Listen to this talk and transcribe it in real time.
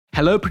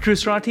Hello,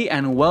 Protruserati,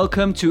 and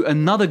welcome to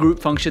another group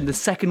function, the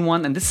second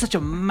one, and this is such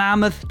a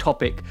mammoth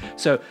topic.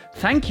 So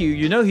thank you,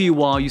 you know who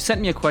you are, you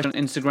sent me a question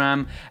on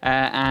Instagram,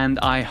 and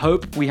I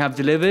hope we have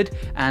delivered,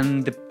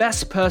 and the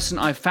best person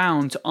I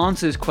found to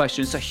answer this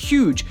question, it's a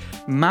huge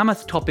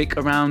mammoth topic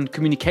around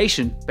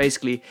communication,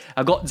 basically.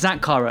 I got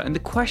Zach Kara, and the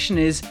question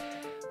is,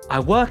 I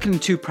work in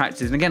two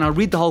practices, and again, I'll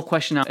read the whole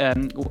question out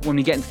when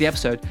we get into the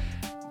episode.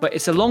 But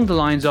it's along the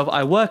lines of,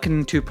 I work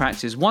in two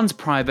practices. One's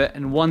private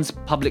and one's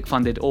public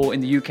funded, or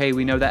in the UK,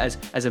 we know that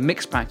as a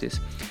mixed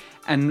practice.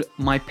 And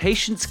my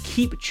patients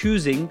keep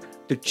choosing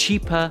the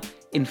cheaper,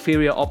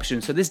 inferior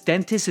option. So this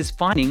dentist is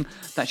finding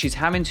that she's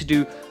having to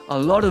do a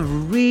lot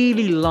of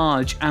really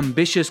large,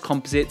 ambitious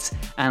composites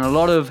and a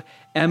lot of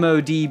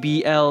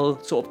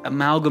MODBL sort of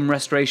amalgam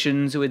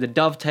restorations with a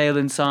dovetail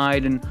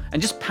inside and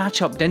just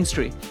patch up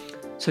dentistry.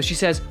 So she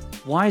says,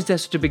 why is there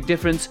such a big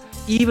difference?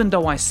 Even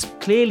though I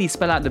clearly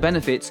spell out the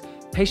benefits,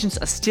 patients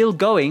are still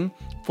going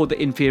for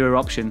the inferior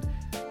option.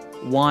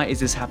 Why is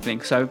this happening?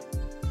 So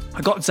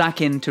I got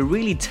Zach in to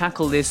really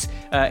tackle this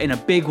in a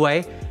big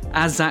way,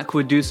 as Zach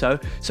would do so.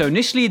 So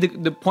initially,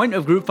 the point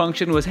of group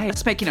function was, hey,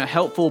 let's make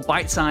helpful,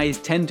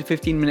 bite-sized 10 to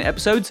 15-minute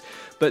episodes.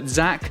 But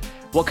Zach,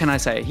 what can I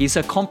say? He's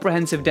a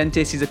comprehensive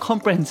dentist. He's a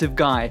comprehensive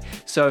guy.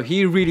 So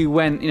he really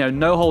went,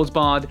 no holds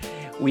barred.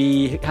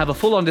 We have a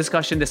full-on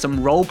discussion. There's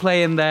some role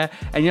play in there.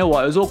 And you know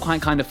what? It was all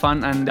kind of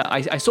fun. And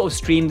I sort of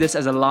streamed this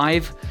as a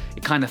live.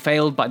 It kind of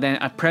failed, but then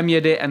I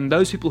premiered it. And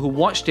those people who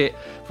watched it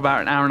for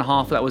about an hour and a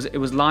half, it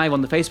was live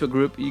on the Facebook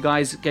group, you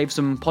guys gave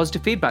some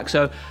positive feedback.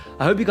 So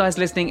I hope you guys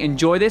listening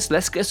enjoy this.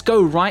 Let's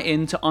go right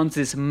in to answer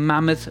this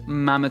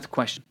mammoth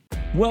question.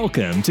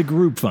 Welcome to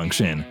Group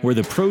Function, where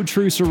the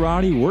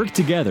Protruserati work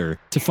together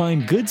to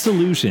find good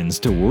solutions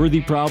to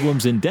worthy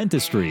problems in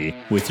dentistry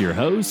with your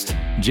host,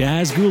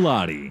 Jazz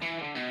Gulati.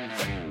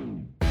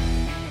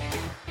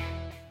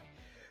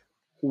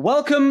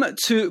 Welcome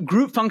to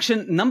group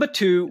function number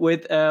 2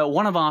 with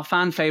one of our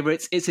fan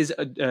favorites. It is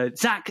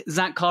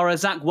Zach Kara.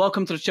 Zach,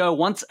 welcome to the show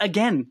once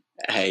again.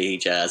 Hey,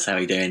 Jazz. How are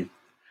you doing?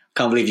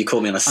 Can't believe you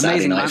called me on a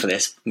Saturday night for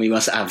this. We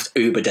must have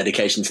uber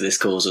dedication to this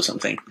cause or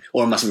something.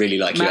 Or I must really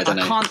like you. I don't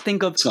know. I can't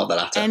think of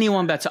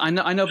anyone better. I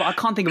know, but I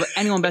can't think of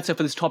anyone better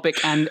for this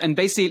topic. And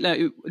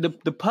basically,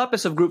 the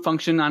purpose of group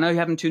function, I know you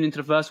haven't tuned into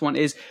the first one,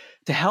 is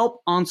to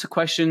help answer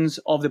questions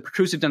of the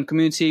protrusive dental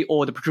community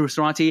or the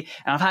Protruserati.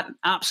 And I've had an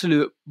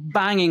absolute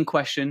banging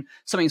question,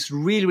 something that's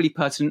really, really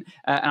pertinent.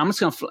 And I'm just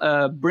going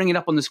to bring it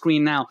up on the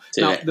screen now.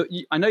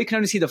 I know you can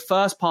only see the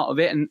first part of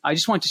it. And I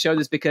just wanted to show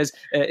this because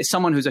it's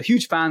someone who's a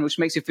huge fan, which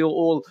makes you feel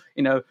all,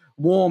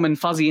 warm and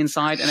fuzzy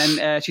inside. And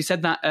then she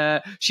said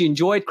that she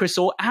enjoyed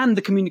Crystal and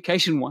the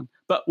communication one.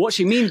 But what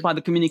she means by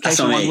the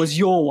communication one was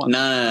your one.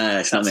 No,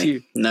 it's not me.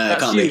 You. No, it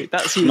can't be.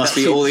 That's you. Must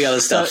be all the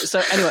other stuff.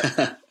 So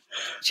anyway...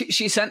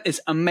 She sent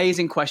this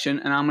amazing question,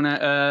 and I'm going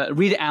to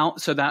read it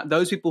out so that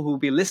those people who will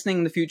be listening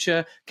in the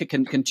future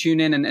can tune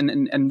in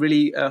and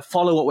really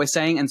follow what we're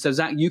saying. And so,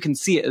 Zach, you can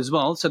see it as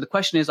well. So the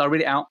question is, I'll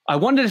read it out. I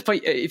wondered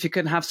if you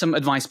could have some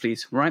advice,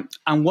 please, right?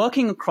 I'm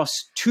working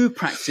across two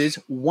practices,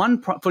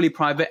 one fully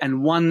private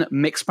and one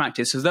mixed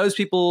practice. So those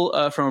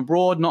people from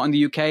abroad, not in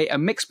the UK, a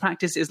mixed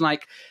practice is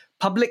like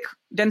public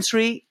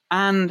dentistry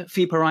and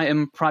fee per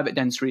item private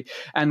dentistry.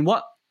 And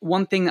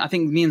one thing I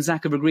think me and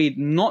Zach have agreed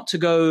not to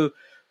go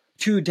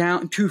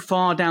too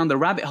far down the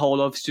rabbit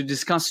hole of to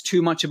discuss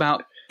too much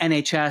about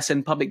NHS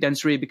and public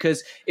dentistry,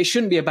 because it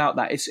shouldn't be about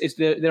that.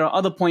 There are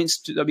other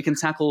points that we can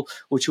tackle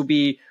which will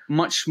be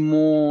much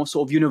more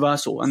sort of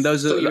universal, and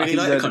those are I think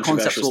the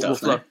concepts will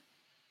flow.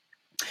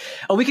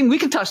 Oh, we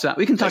can touch that.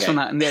 We can touch on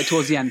that and there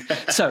towards the end.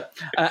 So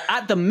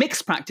at the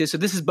mixed practice, so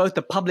this is both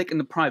the public and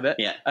the private,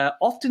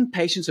 often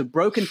patients with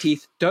broken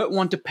teeth don't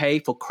want to pay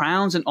for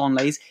crowns and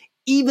onlays,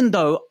 even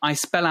though I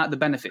spell out the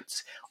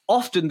benefits.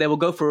 Often they will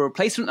go for a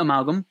replacement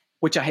amalgam,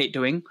 which I hate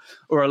doing,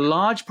 or a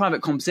large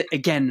private composite,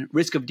 again,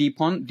 risk of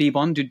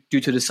debond due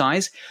to the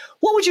size.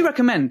 What would you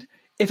recommend?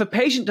 If a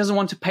patient doesn't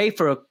want to pay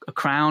for a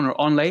crown or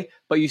onlay,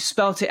 but you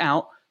spelt it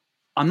out,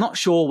 I'm not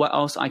sure what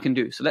else I can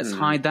do. So let's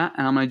hide that,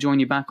 and I'm going to join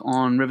you back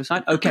on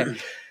Riverside. Okay.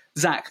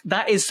 Zach,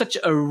 that is such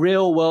a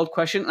real world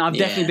question. I've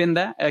definitely been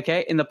there,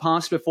 in the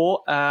past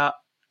before.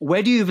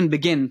 Where do you even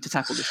begin to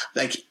tackle this?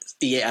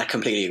 I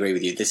completely agree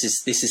with you. This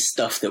is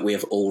stuff that we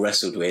have all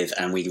wrestled with,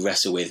 and we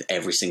wrestle with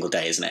every single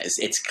day, isn't it?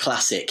 It's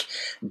classic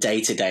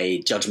day-to-day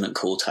judgment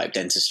call type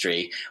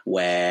dentistry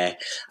where,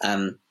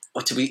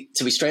 to be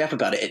straight up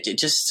about it, it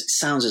just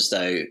sounds as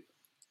though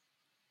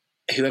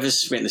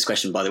whoever's written this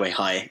question, by the way,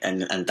 hi,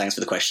 and thanks for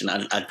the question.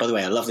 By the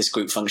way, I love this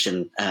group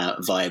function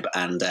vibe,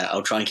 and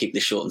I'll try and keep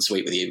this short and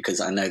sweet with you because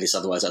I know this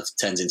otherwise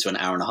turns into an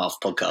hour and a half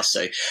podcast.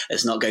 So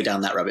let's not go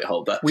down that rabbit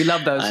hole. But we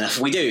love those.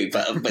 We do,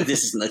 but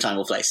this isn't the time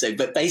or place. So,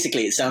 but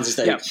basically, it sounds as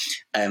though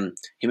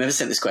whoever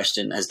sent this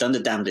question has done the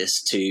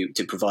damnedest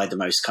to provide the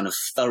most kind of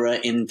thorough,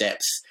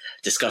 in-depth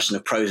discussion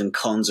of pros and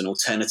cons and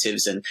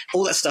alternatives and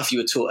all that stuff you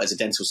were taught as a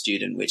dental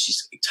student, which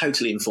is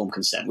totally informed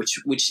consent,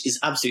 which is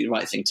absolutely the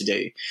right thing to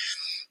do.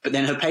 But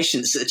then her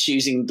patients are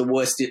choosing the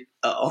worst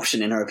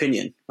option in her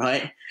opinion,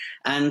 right?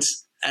 And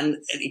and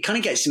it kind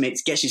of gets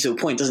you to a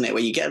point, doesn't it,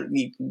 where you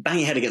bang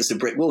your head against a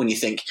brick wall and you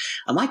think,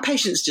 are my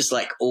patients just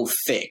like all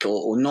thick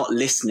or not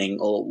listening,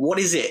 or what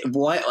is it?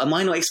 Why am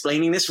I not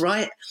explaining this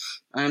right?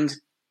 And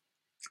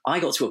I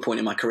got to a point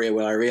in my career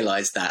where I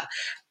realized that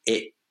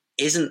it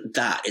isn't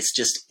that.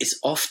 It's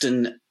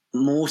often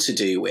more to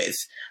do with,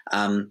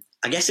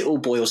 I guess it all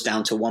boils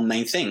down to one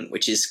main thing,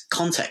 which is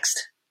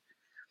context.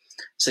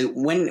 So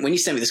when you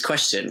sent me this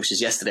question, which is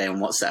yesterday on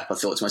WhatsApp, I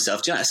thought to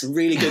myself, that's a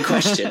really good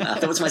question. I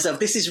thought to myself,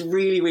 this is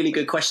really, really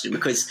good question,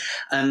 because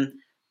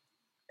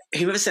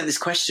whoever sent this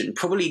question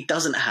probably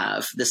doesn't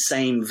have the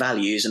same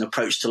values and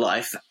approach to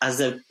life as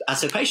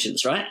their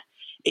patients, right?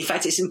 In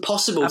fact, it's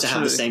impossible to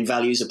have the same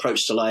values,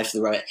 approach to life,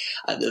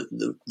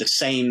 the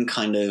same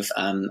kind of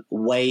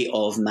way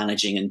of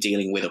managing and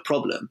dealing with a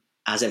problem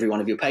as every one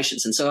of your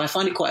patients. And so I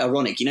find it quite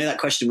ironic. You know, that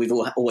question we've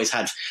always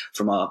had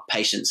from our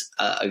patients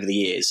over the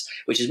years,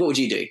 which is, what would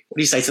you do? What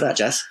do you say to that,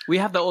 Jazz? We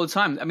have that all the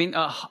time. I mean,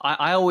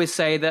 I always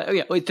say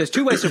that there's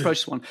two ways to approach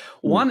this one.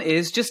 One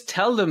is just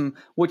tell them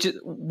what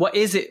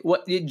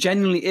it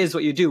genuinely is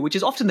what you do, which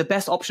is often the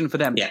best option for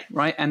them,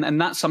 right? And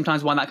that's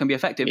sometimes why that can be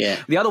effective.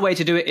 Yeah. The other way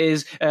to do it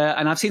is,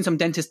 and I've seen some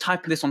dentists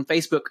type this on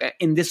Facebook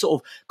in this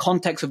sort of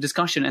context of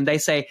discussion, and they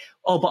say,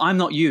 oh, but I'm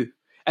not you.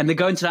 And they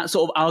go into that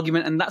sort of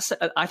argument, and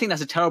I think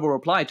that's a terrible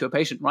reply to a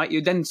patient, right?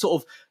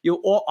 You're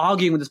all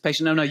arguing with this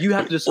patient. No, you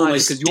have to decide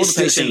because you're the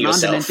patient, and I'm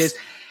the dentist,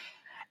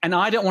 and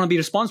I don't want to be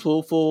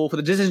responsible for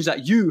the decisions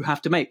that you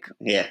have to make.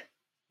 Yeah,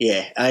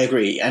 I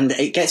agree. And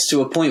it gets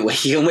to a point where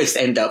you almost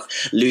end up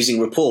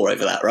losing rapport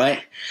over that,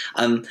 right?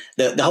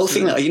 The whole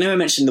thing that, I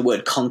mentioned the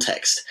word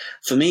context.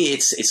 For me,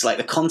 it's like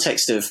the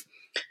context of.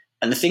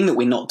 And the thing that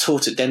we're not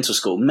taught at dental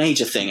school,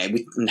 major thing,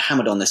 we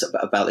hammered on this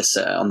about this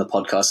on the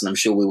podcast, and I'm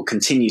sure we will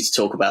continue to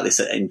talk about this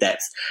in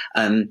depth.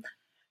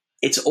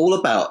 It's all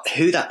about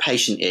who that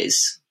patient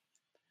is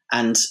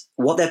and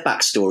what their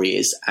backstory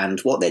is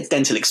and what their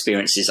dental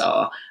experiences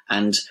are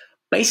and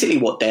basically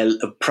what their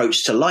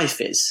approach to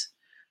life is.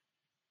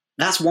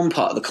 That's one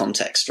part of the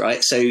context,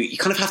 right? So you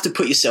kind of have to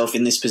put yourself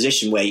in this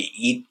position where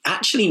you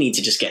actually need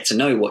to just get to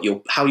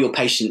know how your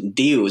patient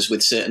deals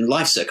with certain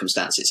life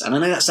circumstances. And I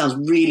know that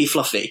sounds really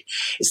fluffy.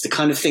 It's the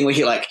kind of thing where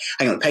you're like,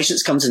 hang on,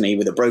 patients come to me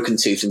with a broken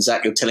tooth and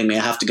Zach, you're telling me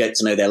I have to get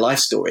to know their life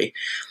story.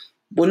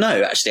 Well,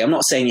 no, actually, I'm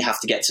not saying you have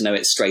to get to know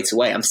it straight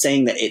away. I'm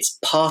saying that it's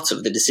part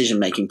of the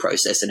decision-making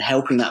process and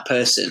helping that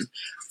person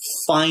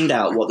find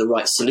out what the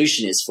right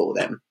solution is for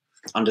them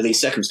under these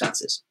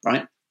circumstances,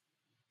 right?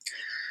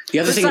 The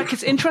other thing, Zach,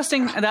 it's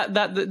interesting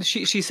that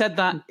she said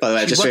that. By the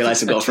way, I just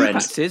realised I've got a friend.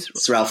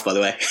 It's Ralph, by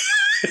the way.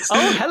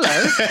 Oh,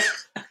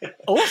 hello!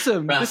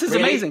 Awesome. Ralph, this is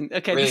amazing.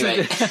 Okay,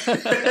 really?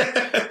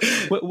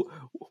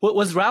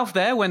 Was Ralph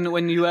there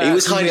when you? He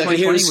was hiding. I could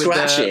hear him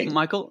scratching.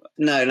 Michael?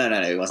 No,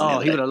 he wasn't. Oh,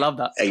 he would have loved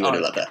that. He would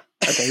have loved that.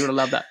 Okay, he would have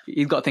loved that.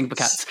 You've got a thing for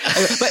cats.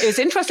 But it's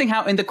interesting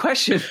how in the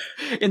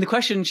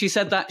question she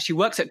said that she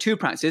works at 2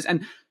 practices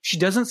and she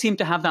doesn't seem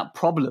to have that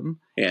problem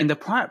in the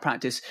private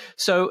practice.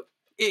 So.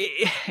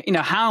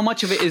 How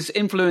much of it is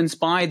influenced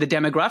by the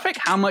demographic?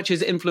 How much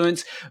is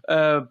influenced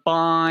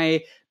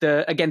by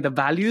the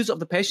values of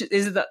the patient?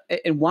 Is it that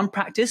in one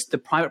practice, the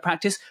private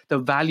practice, the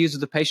values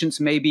of the patients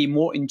may be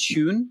more in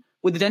tune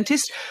with the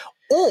dentist?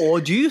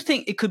 Or do you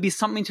think it could be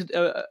something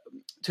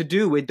to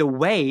do with the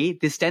way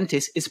this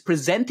dentist is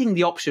presenting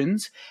the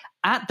options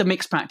at the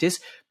mixed practice,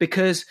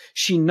 because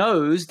she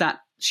knows that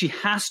she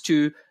has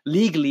to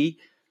legally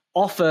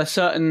offer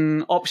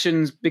certain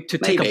options to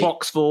tick a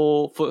box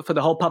for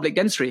the whole public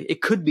dentistry? It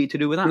could be to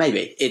do with that.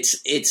 Maybe it's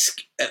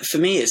for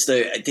me.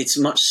 It's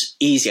much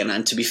easier.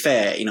 And to be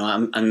fair,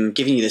 I'm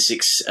giving you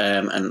this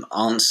an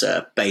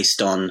answer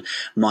based on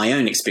my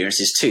own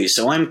experiences too.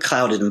 So I'm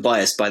clouded and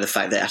biased by the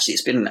fact that actually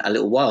it's been a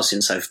little while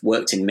since I've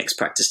worked in mixed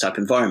practice type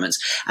environments,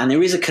 and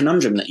there is a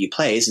conundrum that you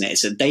play, isn't it?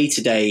 It's a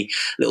day-to-day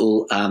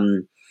little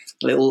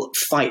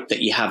fight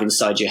that you have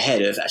inside your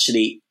head of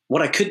actually.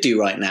 What I could do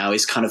right now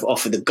is kind of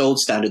offer the gold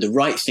standard, the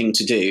right thing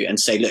to do, and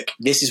say, look,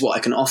 this is what I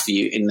can offer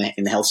you in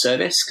the health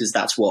service, because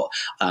that's what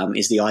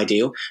is the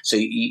ideal. So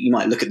you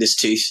might look at this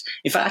tooth.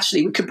 In fact,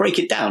 actually, we could break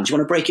it down. Do you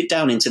want to break it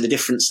down into the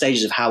different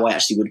stages of how I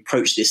actually would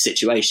approach this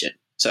situation?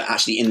 So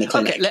actually in the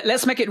clinic. Okay,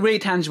 let's make it really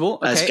tangible.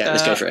 Okay,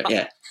 let's go for it,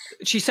 yeah.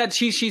 She said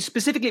she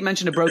specifically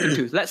mentioned a broken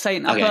tooth. Let's say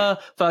an upper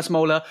first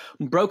molar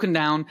broken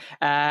down,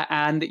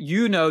 and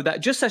you know that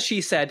just as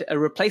she said, a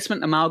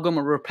replacement amalgam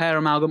or repair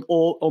amalgam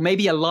or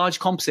maybe a large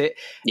composite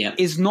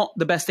is not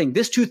the best thing.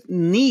 This tooth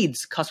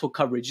needs cuspal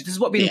coverage. This is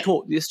what we've been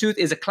taught. This tooth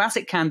is a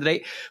classic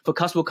candidate for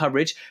cuspal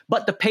coverage,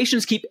 but the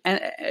patients keep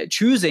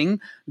choosing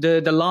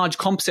the large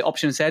composite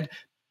option said.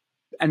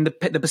 And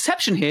the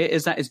perception here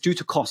is that it's due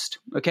to cost.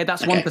 Okay,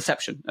 that's one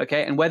perception.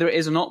 Okay, and whether it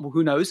is or not,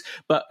 who knows?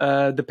 But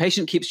the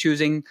patient keeps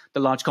choosing the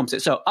large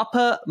composite. So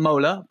upper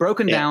molar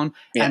broken down,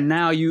 and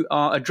now you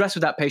are addressed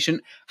with that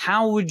patient.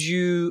 How would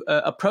you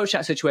approach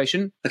that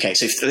situation? Okay,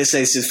 so let's say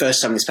this is the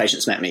first time this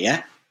patient's met me.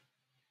 Yeah.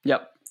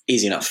 Yep.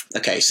 Easy enough.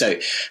 Okay, so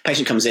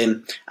patient comes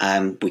in,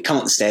 we come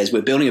up the stairs,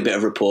 we're building a bit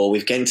of rapport,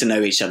 we're getting to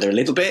know each other a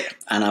little bit,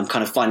 and I'm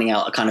kind of finding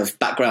out a kind of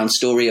background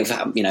story of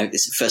how, this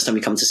is the first time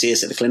we come to see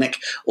us at the clinic,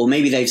 or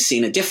maybe they've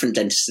seen a different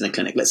dentist in the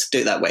clinic. Let's do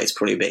it that way. It's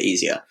probably a bit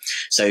easier.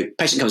 So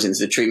patient comes into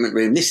the treatment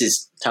room. This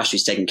is Tash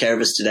who's taking care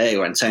of us today,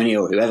 or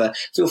Antonio, or whoever.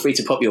 Feel free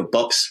to pop your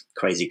box,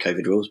 crazy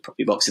COVID rules, pop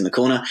your box in the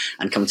corner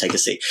and come and take a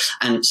seat.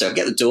 And so I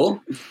get the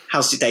door.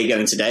 How's your day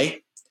going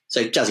today?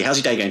 So Jazzy, how's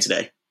your day going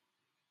today?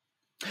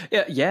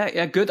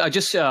 Yeah, good. I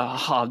just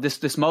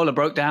this molar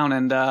broke down,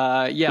 and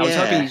I was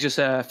hoping you just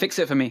fix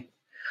it for me.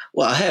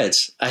 Well, I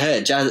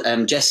heard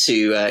Jess,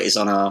 who is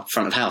on our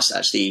front of house,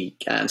 actually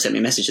sent me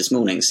a message this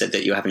morning, said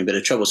that you're having a bit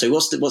of trouble. So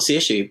what's the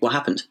issue? What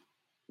happened?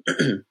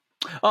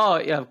 Oh,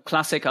 yeah,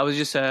 classic. I was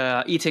just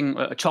eating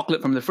a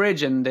chocolate from the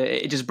fridge, and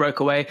it just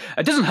broke away.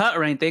 It doesn't hurt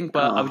or anything,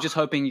 but I was just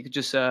hoping you could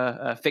just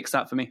fix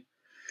that for me.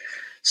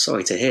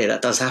 Sorry to hear.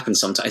 That does happen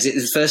sometimes. Is it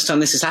the first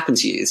time this has happened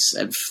to you? It's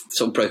a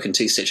sort of broken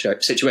tooth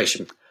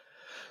situation.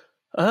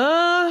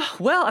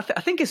 Well, I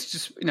think it's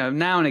just,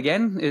 now and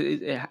again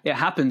it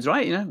happens,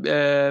 right?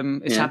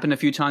 It's happened a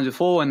few times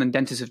before, and then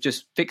dentists have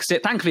just fixed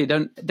it. Thankfully,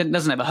 it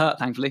doesn't ever hurt,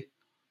 thankfully.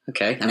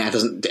 Okay. And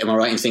am I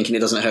right in thinking it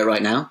doesn't hurt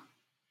right now?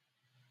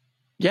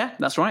 Yeah,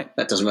 that's right.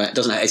 That doesn't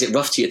hurt. Is it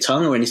rough to your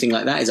tongue or anything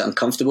like that? Is it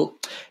uncomfortable?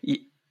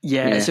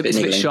 Yeah, it's a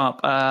bit sharp.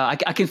 I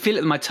can feel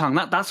it in my tongue.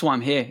 That's why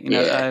I'm here.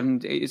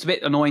 It's a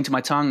bit annoying to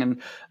my tongue,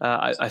 and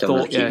I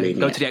thought,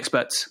 go to the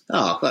experts.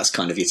 Oh, that's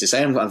kind of you to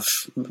say. I'm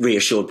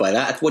reassured by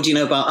that. What do you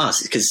know about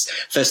us? Because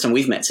first time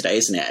we've met today,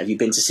 isn't it? Have you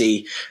been to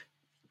see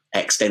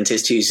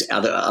ex-dentist who's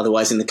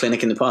otherwise in the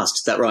clinic in the past?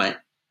 Is that right?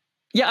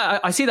 Yeah,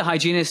 I see the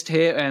hygienist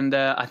here, and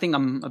I think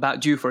I'm about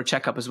due for a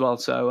checkup as well.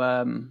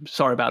 So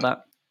sorry about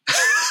that.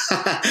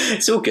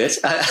 It's all good.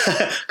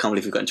 Can't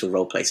believe we've got into a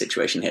role play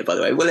situation here, by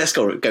the way. Well, let's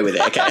go with it.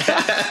 Okay.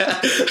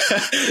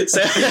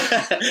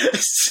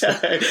 so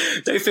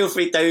don't feel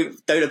free.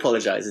 Don't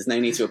apologise. There's no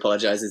need to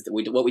apologise.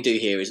 What we do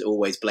here is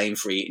always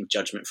blame-free and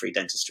judgment-free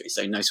dentistry.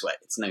 So no sweat.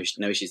 It's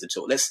no issues at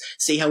all. Let's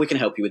see how we can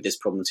help you with this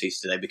problem tooth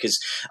today, because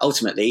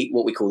ultimately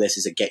what we call this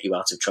is a get you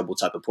out of trouble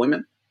type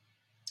appointment.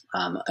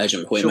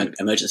 Urgent appointment,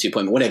 sure. Emergency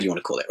appointment, whatever you want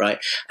to call it, right?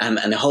 And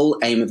the whole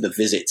aim of the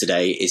visit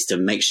today is to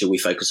make sure we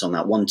focus on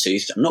that one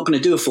tooth. I'm not going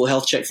to do a full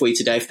health check for you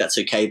today, if that's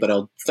okay, but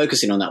I'll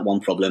focus in on that one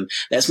problem.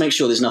 Let's make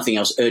sure there's nothing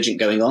else urgent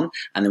going on,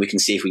 and then we can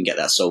see if we can get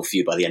that solved for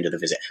you by the end of the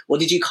visit.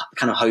 What did you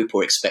kind of hope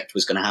or expect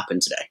was going to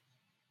happen today?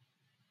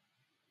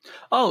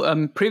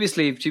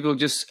 Previously people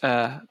just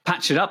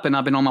patched it up, and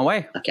I've been on my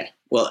way. Okay.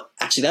 Well,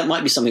 actually, that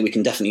might be something we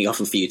can definitely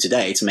offer for you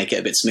today to make it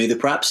a bit smoother,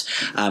 perhaps,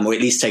 or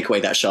at least take away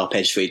that sharp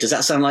edge for you. Does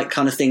that sound like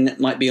kind of thing that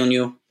might be on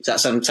your? Does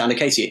that sound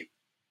okay to you?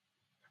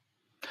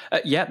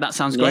 Yeah, that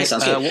sounds great. Yeah,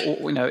 sounds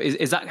good.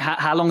 Is that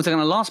how long is it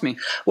going to last me?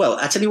 Well,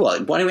 I tell you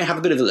what. Why don't we have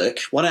a bit of a look?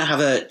 Why don't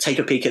I take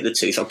a peek at the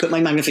tooth? I'll put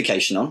my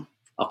magnification on.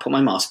 I'll put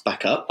my mask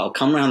back up. I'll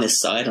come around this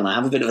side and I'll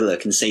have a bit of a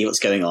look and see what's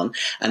going on.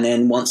 And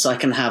then once I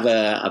can have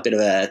a bit of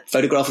a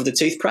photograph of the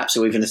tooth, perhaps,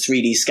 or even a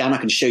 3D scan, I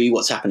can show you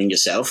what's happening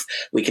yourself.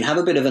 We can have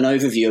a bit of an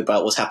overview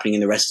about what's happening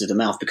in the rest of the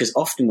mouth, because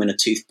often when a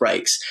tooth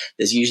breaks,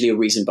 there's usually a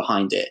reason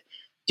behind it.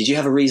 Did you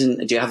have a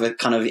reason? Do you have a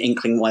kind of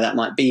inkling why that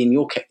might be in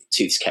your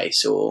tooth's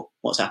case, or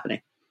what's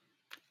happening?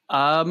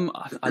 I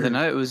don't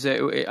know. It was.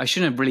 I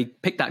shouldn't have really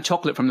picked that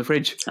chocolate from the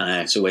fridge. I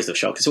know. It's always the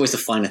shock. It's always the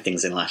finer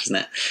things in life,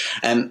 isn't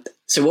it?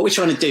 So what we're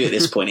trying to do at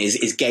this point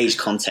is gauge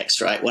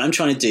context, right? What I'm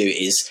trying to do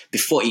is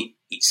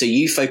so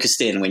you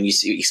focused in when you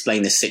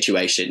explain this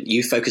situation.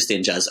 You focused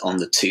in, Jazz, on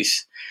the tooth.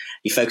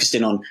 You focused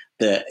in on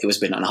it was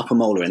been an upper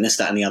molar and this,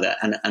 that, and the other.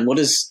 And what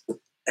does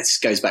this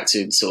goes back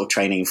to sort of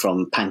training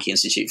from Pankey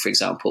Institute, for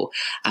example.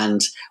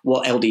 And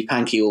what LD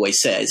Pankey always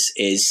said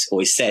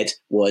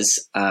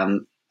was.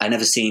 I've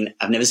never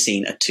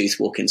seen a tooth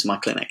walk into my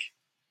clinic.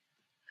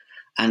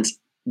 And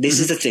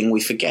this is the thing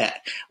we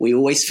forget. We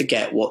always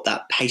forget what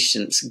that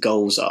patient's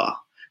goals are.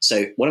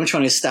 So what I'm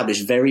trying to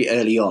establish very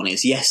early on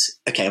is, yes,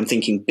 okay, I'm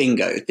thinking,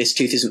 bingo, this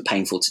tooth isn't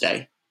painful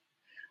today.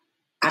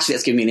 Actually,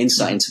 that's giving me an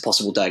insight into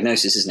possible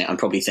diagnosis, isn't it? I'm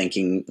probably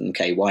thinking,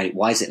 okay,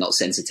 why is it not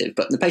sensitive?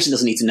 But the patient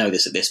doesn't need to know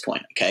this at this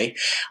point, okay?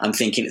 I'm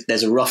thinking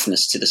there's a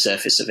roughness to the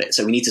surface of it.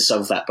 So we need to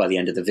solve that by the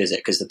end of the visit,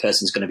 because the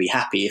person's going to be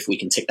happy if we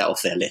can tick that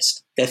off their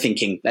list. They're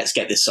thinking, let's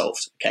get this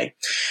solved, okay?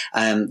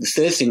 The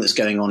third thing that's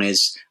going on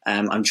is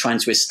I'm trying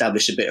to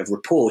establish a bit of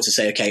rapport to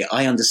say, okay,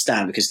 I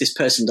understand, because this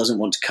person doesn't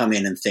want to come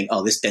in and think,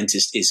 oh, this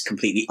dentist is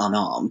completely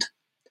unarmed.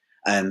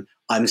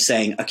 I'm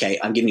saying, okay,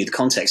 I'm giving you the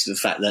context of the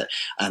fact that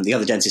the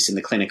other dentists in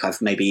the clinic,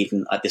 I've maybe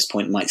even at this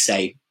point might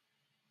say,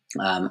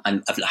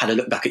 I've had a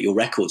look back at your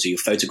records or your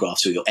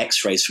photographs or your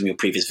x-rays from your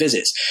previous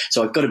visits.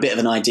 So I've got a bit of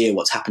an idea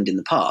what's happened in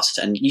the past,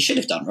 and you should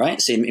have done,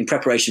 right? So in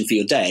preparation for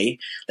your day,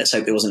 let's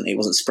hope it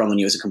wasn't sprung on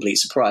you as a complete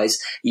surprise.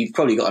 You've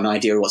probably got an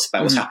idea of what's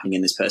happening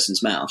in this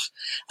person's mouth.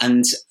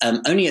 And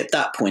only at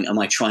that point am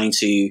I trying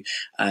to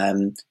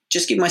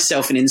just give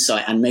myself an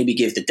insight, and maybe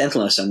give the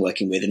dental nurse I'm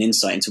working with an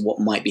insight into what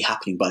might be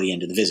happening by the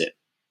end of the visit.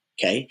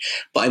 Okay.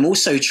 But I'm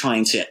also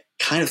trying to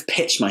kind of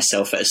pitch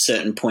myself at a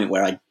certain point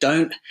where I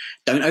don't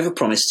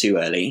overpromise too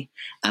early.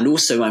 And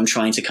also I'm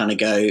trying to kind of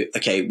go,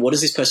 okay, what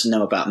does this person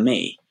know about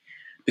me?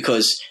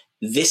 Because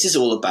this is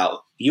all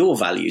about your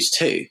values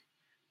too.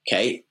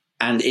 Okay.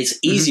 And it's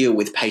easier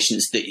with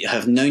patients that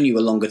have known you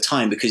a longer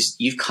time because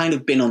you've kind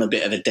of been on a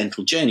bit of a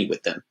dental journey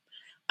with them.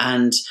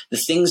 And the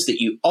things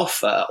that you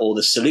offer or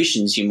the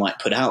solutions you might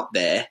put out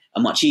there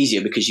are much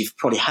easier because you've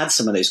probably had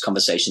some of those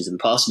conversations in the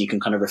past, and you can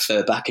kind of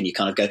refer back and you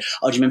kind of go,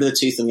 oh, do you remember the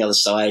tooth on the other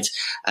side?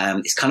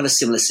 It's kind of a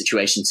similar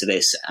situation to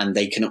this. And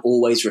they can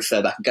always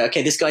refer back and go,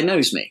 okay, this guy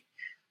knows me.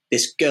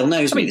 This girl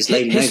knows me. This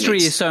lady knows me. History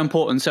is so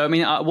important. So, I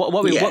mean,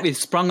 what we've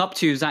sprung up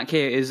to, Zach,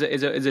 here is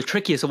a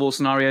trickiest of all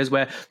scenarios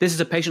where this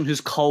is a patient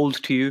who's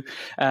cold to you.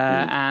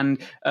 And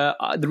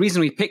the reason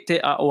we picked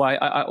it,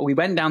 we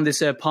went down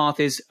this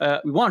path is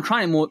we want to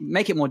try and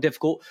make it more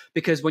difficult,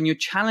 because when you're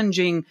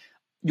challenging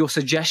your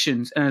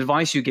suggestions and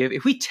advice you give,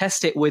 if we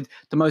test it with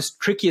the most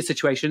trickiest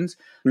situations,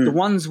 the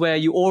ones where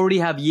you already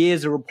have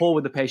years of rapport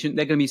with the patient,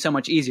 they're going to be so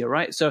much easier,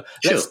 right? So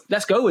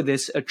let's go with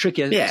this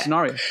trickier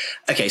scenario.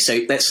 Okay,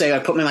 so let's say I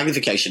put my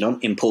magnification on,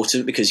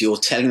 important, because you're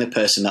telling the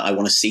person that I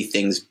want to see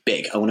things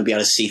big. I want to be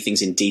able to see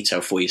things in detail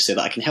for you so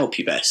that I can help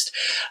you best.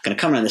 I'm going to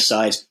come around the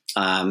side.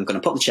 I'm going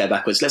to pop the chair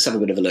backwards. Let's have a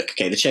bit of a look.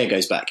 Okay, the chair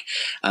goes back.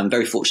 I'm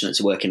very fortunate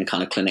to work in a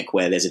kind of clinic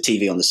where there's a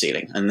TV on the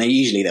ceiling, and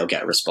they'll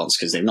get a response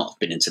because they've not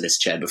been into this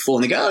chair before,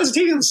 and they go, oh, there's a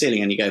TV on the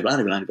ceiling, and you go, blah,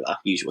 blah, blah, blah,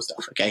 usual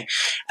stuff, okay?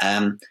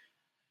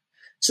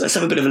 So let's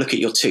have a bit of a look at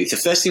your tooth. The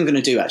first thing I'm going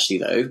to do, actually,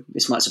 though,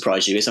 this might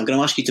surprise you, is I'm going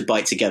to ask you to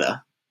bite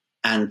together,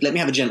 and let me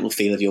have a gentle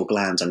feel of your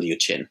glands under your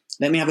chin.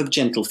 Let me have a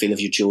gentle feel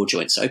of your jaw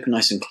joints. Open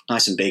nice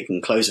and big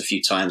and close a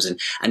few times.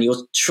 And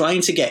you're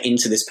trying to get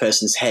into this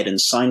person's head and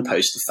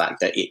signpost the fact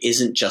that it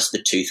isn't just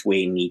the tooth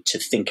we need to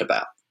think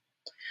about.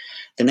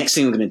 The next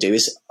thing we're going to do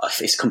is,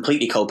 if it's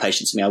completely cold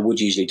patient to me, I would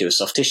usually do a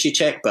soft tissue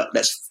check, but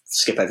let's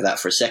skip over that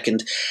for a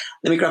second.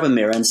 Let me grab a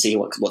mirror and see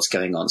what's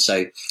going on.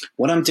 So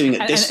what I'm doing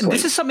at this point...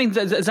 This is something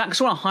that, Zach, I just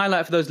want to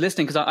highlight for those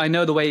listening, because I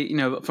know the way,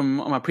 from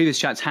my previous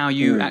chats, how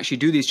you actually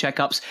do these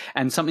checkups,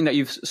 and something that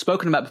you've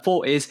spoken about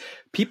before is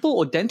people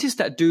or dentists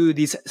that do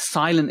these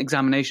silent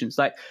examinations.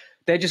 Like,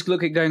 they're just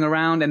going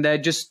around and they're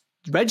just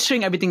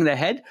registering everything in their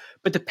head,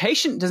 but the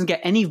patient doesn't get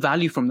any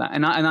value from that.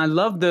 And I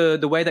love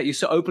the way that you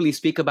so openly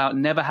speak about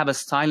never have a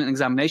silent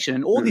examination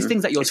and all these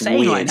things that you're saying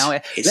weird. Right now.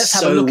 Let's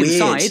have a look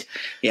inside.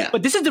 Yeah.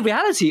 But this is the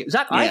reality,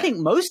 Zach. I think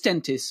most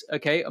dentists,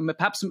 okay,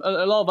 perhaps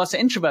a lot of us are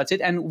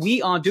introverted, and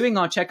we are doing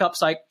our checkups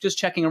like just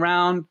checking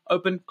around,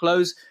 open,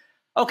 close.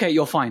 Okay,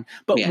 you're fine.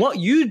 But what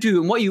you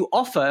do and what you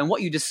offer and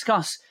what you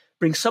discuss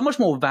brings so much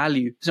more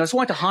value. So I just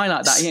wanted to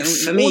highlight that.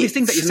 All these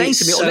things that you're saying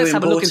to me, let's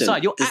have a look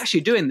inside. You're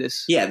actually doing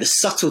this. Yeah, the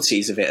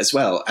subtleties of it as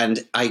well.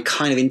 And I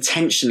kind of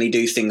intentionally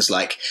do things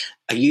like,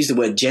 I use the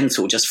word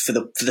gentle just for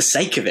the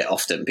sake of it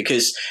often,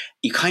 because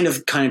you kind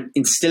of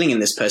instilling in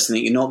this person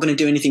that you're not going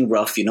to do anything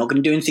rough, you're not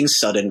going to do anything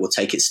sudden, we'll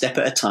take it step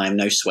at a time,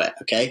 no sweat,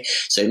 okay?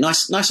 So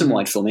nice and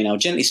wide for me, and I'll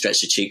gently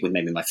stretch the cheek with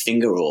maybe my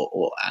finger,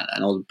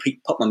 and I'll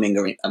pop my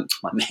mirror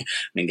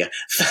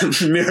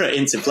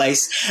into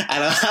place,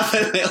 and I'll have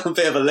a little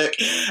bit of a look.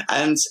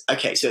 And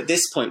okay, so at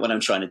this point, what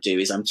I'm trying to do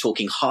is I'm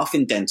talking half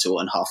in dental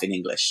and half in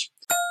English.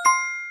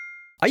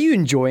 Are you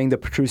enjoying the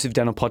Protrusive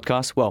Dental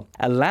Podcast? Well,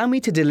 allow me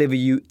to deliver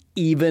you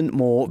even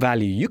more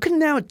value. You can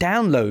now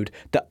download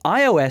the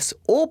iOS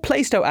or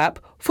Play Store app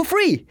for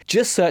free.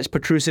 Just search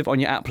Protrusive on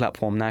your app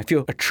platform. Now, if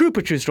you're a true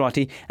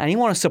Protruserati and you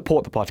want to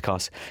support the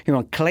podcast, you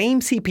want to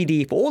claim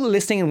CPD for all the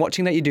listening and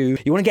watching that you do,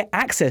 you want to get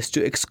access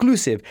to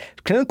exclusive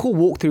clinical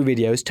walkthrough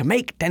videos to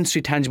make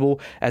dentistry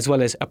tangible, as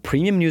well as a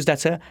premium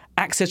newsletter,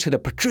 access to the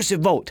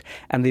Protrusive Vault,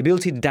 and the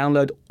ability to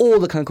download all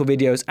the clinical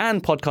videos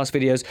and podcast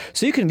videos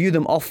so you can view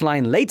them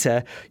offline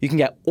later, you can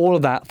get all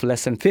of that for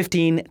less than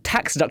 $15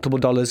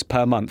 tax-deductible dollars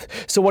per month.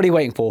 So what are you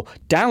waiting for?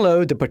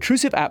 Download the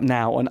Protrusive app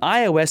now on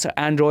iOS or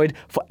Android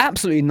for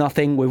absolutely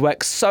nothing. We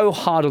worked so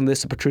hard on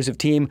this, the Protrusive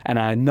team, and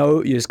I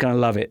know you're just going to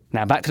love it.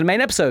 Now back to the main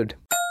episode.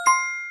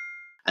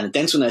 And the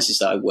dental nurses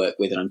that I work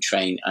with and I've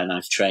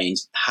trained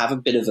have a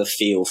bit of a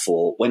feel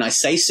for when I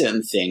say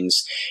certain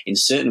things in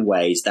certain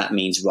ways, that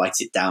means write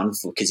it down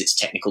because it's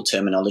technical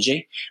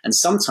terminology. And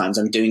sometimes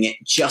I'm doing it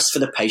just for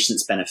the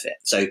patient's benefit.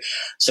 So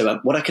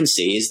what I can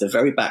see is the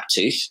very back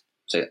tooth.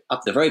 So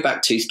up the very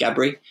back tooth,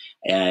 Gabri,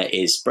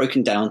 is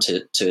broken down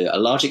to a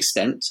large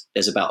extent.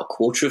 There's about a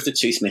quarter of the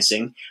tooth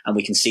missing, and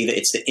we can see that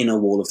it's the inner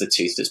wall of the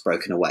tooth that's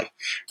broken away.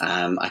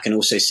 I can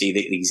also see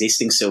that the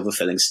existing silver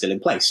filling is still in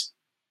place.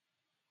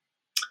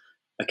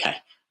 Okay.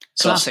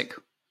 Classic.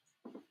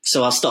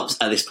 So I'll stop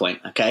at this point,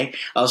 okay?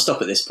 I'll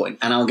stop at this point,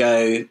 and I'll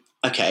go,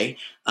 okay,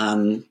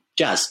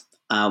 Jazz,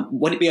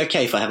 would it be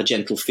okay if I have a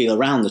gentle feel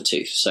around the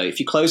tooth? So if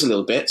you close a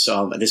little bit,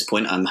 so at this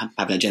point I'm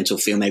having a gentle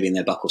feel maybe in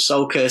their buccal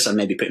sulcus, I'm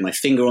maybe putting my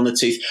finger on the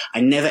tooth.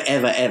 I never,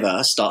 ever,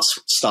 ever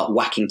start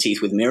whacking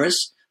teeth with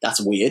mirrors.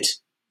 That's weird.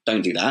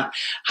 Don't do that.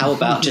 How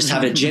about just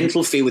have a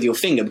gentle feel with your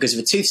finger? Because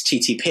if a tooth's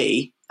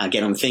TTP,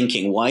 again, I'm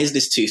thinking, why is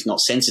this tooth not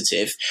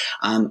sensitive?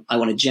 I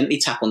want to gently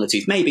tap on the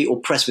tooth, maybe,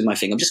 or press with my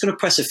finger. I'm just going to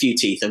press a few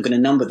teeth. I'm going to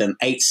number them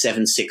 8,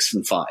 7, 6,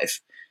 and 5.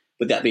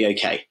 Would that be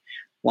okay?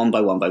 one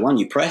by one by one,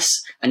 you press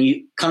and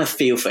you kind of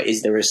feel for,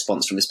 is there a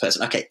response from this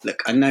person? Okay,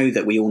 look, I know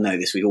that we all know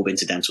this. We've all been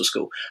to dental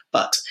school,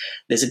 but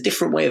there's a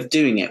different way of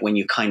doing it when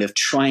you're kind of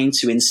trying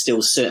to instill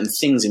certain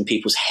things in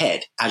people's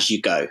head as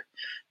you go.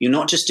 You're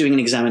not just doing an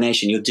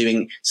examination. You're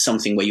doing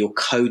something where you're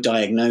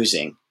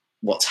co-diagnosing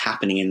what's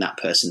happening in that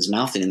person's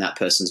mouth and in that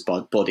person's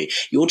body.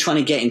 You're trying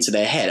to get into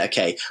their head.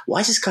 Okay,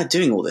 why is this guy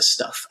doing all this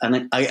stuff?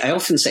 And I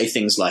often say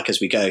things like,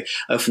 as we go,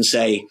 I often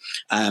say,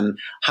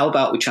 how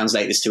about we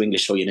translate this to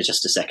English for you in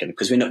just a second?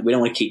 Because we don't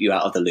want to keep you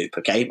out of the loop.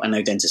 Okay, I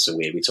know dentists are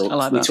weird. We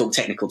talk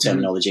technical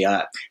terminology.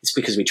 It's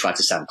because we try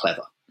to sound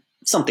clever.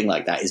 Something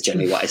like that is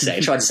generally what I say.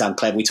 I try to sound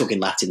clever. We talk in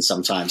Latin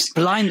sometimes.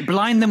 Blind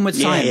them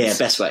with science. Yeah,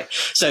 best way.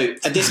 So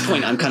at this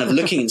point, I'm kind of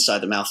looking inside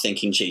the mouth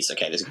thinking, geez,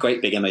 okay, there's a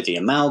great big MOD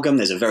amalgam.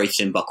 There's a very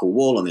thin buccal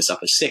wall on this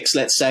upper six,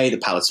 let's say. The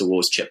palatal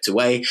wall is chipped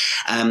away.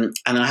 And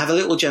I have a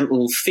little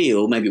gentle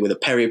feel, maybe with a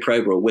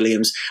perioprobe or a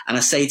Williams. And I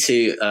say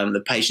to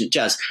the patient,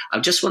 Jazz, I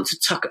just want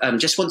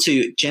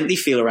to gently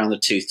feel around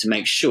the tooth to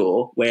make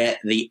sure where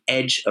the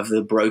edge of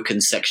the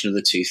broken section of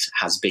the tooth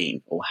has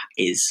been or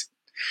is.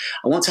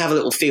 I want to have a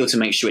little feel to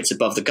make sure it's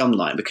above the gum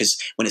line, because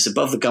when it's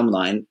above the gum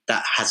line,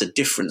 that has a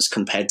difference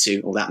compared to,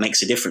 or that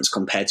makes a difference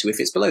compared to if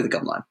it's below the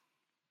gum line.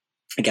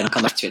 Again, I'll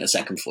come back to it in a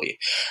second for you.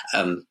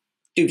 All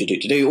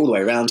the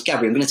way around.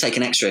 Gabri, I'm going to take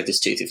an x-ray of this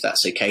tooth, if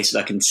that's okay, so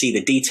that I can see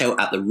the detail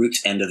at the root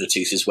end of the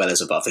tooth as well as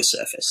above the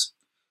surface.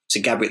 So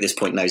Gabri at this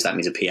point knows that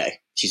means a PA.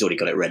 She's already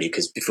got it ready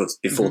because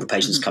before the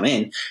patients come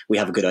in, we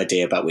have a good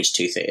idea about which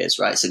tooth it is,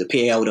 right? So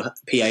the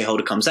PA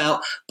holder comes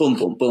out, boom,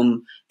 boom,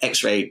 boom,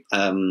 X-ray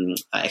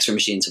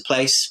machine into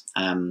place,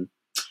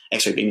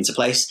 X-ray beam into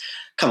place,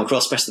 come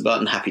across, press the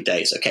button, happy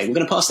days. Okay, we're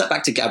going to pass that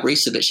back to Gabri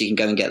so that she can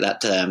go and get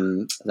that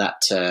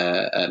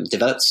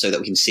developed so that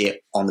we can see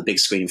it on the big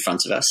screen in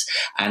front of us.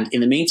 And in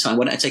the meantime,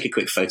 why don't I take a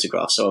quick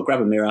photograph? So I'll grab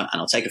a mirror and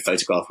I'll take a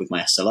photograph with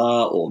my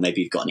SLR, or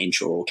maybe you've got an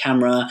intraoral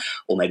camera,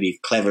 or maybe you're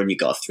clever and you've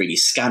got a 3D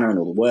scanner and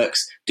all the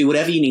works. Do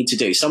whatever you need to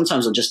do.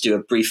 Sometimes I'll just do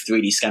a brief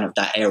 3D scan of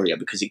that area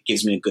because it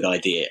gives me a good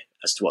idea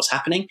as to what's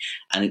happening,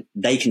 and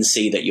they can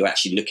see that you're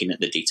actually looking at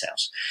the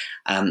details.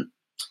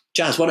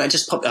 Jazz, why don't I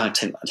just pop? I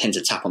tend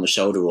to tap on the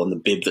shoulder or on the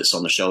bib that's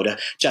on the shoulder.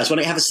 Jazz, why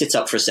don't you have a sit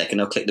up for a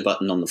second? I'll click the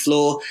button on the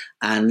floor,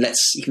 and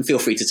you can feel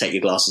free to take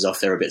your glasses off.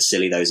 They're a bit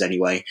silly, those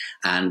anyway.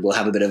 And we'll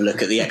have a bit of a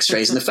look at the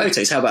X-rays and the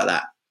photos. How about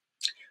that?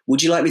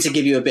 Would you like me to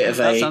give you a bit of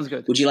that sounds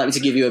good. Would you like me to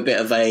give you a bit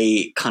of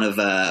a kind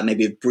of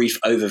maybe a brief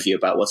overview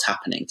about what's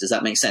happening? Does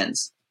that make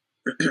sense?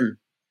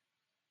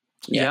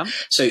 Yeah.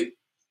 So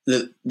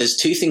there's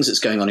two things that's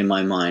going on in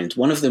my mind.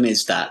 One of them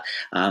is that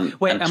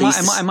wait,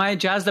 am I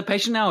Jazz the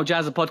patient now or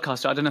Jazz the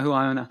podcaster? I don't know who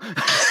I am now.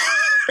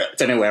 I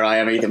don't know where I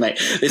am either, mate.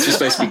 This was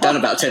supposed to be done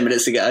about 10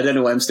 minutes ago. I don't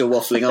know why I'm still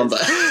waffling on, but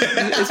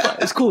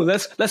it's cool.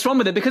 Let's run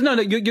with it, because no,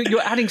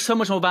 you're adding so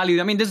much more value.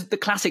 I mean, this is the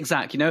classic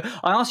Zach. You know,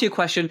 I ask you a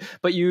question,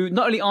 but you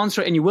not only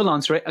answer it and you will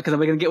answer it because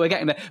we're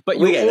getting there, but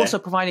you're also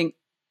providing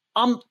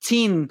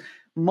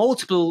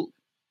multiple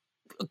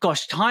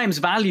times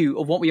value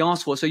of what we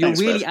asked for. So you're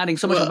really adding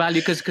so much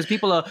value because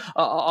people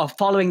are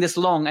following this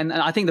along. And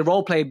I think the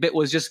role play bit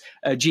was just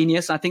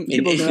genius. I think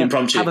people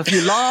have a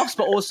few laughs,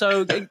 but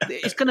also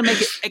it's going to make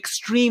it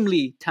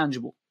extremely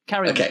tangible.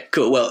 Carry on. Okay,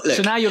 cool. Well, look,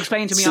 so now you're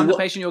explaining to me, I'm the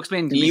patient, you're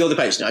explaining to me. You're the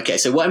patient. Okay,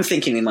 so what I'm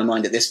thinking in my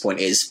mind at this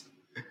point is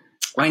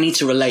I need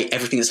to relate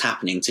everything that's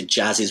happening to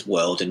Jazz's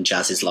world and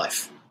Jazz's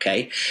life.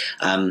 Okay.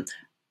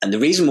 And the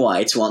reason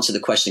why, to answer the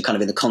question kind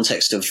of in the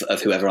context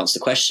of whoever asked the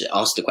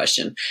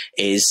question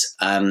is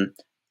that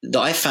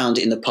I found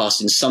in the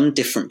past in some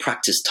different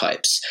practice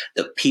types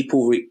that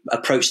people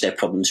approach their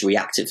problems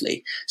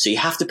reactively. So you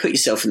have to put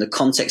yourself in the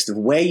context of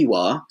where you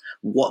are,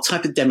 what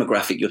type of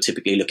demographic you're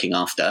typically looking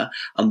after,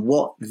 and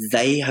what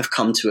they have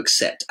come to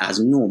accept as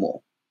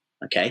normal.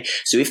 Okay,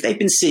 so if they've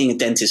been seeing a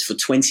dentist for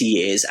 20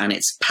 years and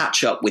it's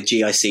patch up with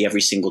GIC every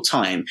single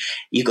time,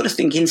 you've got to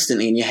think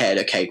instantly in your head,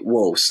 okay,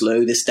 whoa,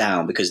 slow this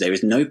down, because there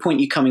is no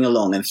point you coming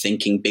along and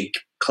thinking big,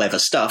 clever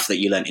stuff that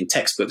you learned in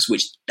textbooks,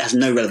 which has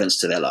no relevance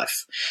to their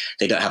life.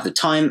 They don't have the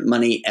time,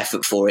 money,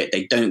 effort for it.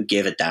 They don't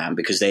give a damn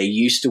because they're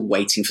used to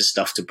waiting for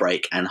stuff to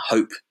break and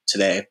hope to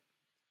their,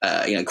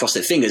 cross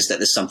their fingers that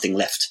there's something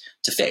left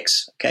to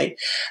fix. Okay.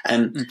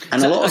 And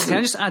a lot of can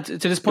I just add to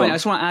this point? I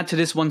just want to add to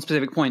this one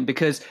specific point,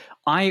 because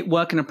I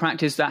work in a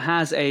practice that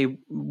has a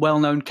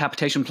well-known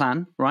capitation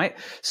plan, right?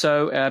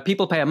 So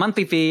people pay a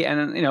monthly fee,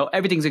 and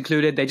everything's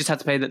included. They just have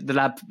to pay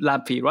the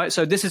lab fee, right?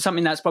 So this is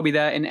something that's probably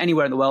there in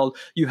anywhere in the world.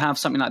 You have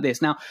something like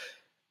this. Now,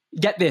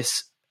 get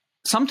this.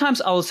 Sometimes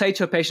I will say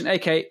to a patient,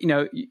 okay,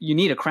 you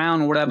need a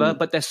crown or whatever,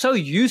 but they're so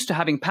used to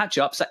having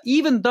patch-ups that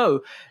even though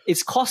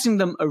it's costing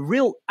them a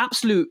real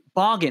absolute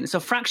bargain, it's a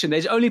fraction,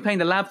 they're only paying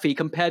the lab fee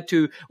compared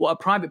to what a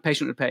private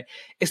patient would pay.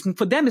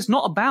 For them, it's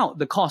not about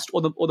the cost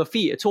or the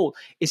fee at all.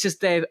 It's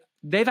just they're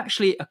they've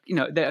actually,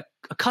 they're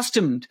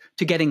accustomed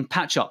to getting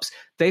patch-ups.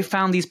 They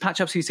found these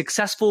patch-ups to be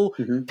successful,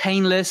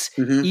 painless,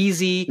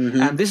 easy,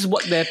 and this is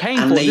what they're paying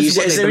for. And they this use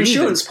it as their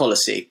insurance in.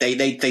 Policy.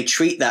 They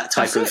treat that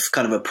type of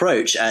kind of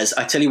approach as,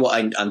 I tell you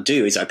what I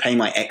do is I pay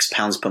my X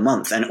pounds per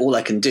month, and all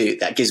I can do,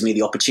 that gives me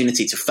the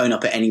opportunity to phone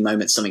up at any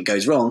moment something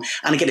goes wrong,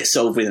 and I get it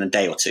solved within a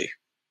day or two.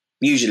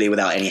 Usually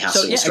without any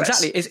hassle or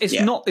stress. Exactly.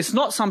 It's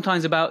not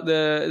sometimes about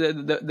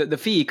the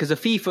fee, because the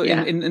fee for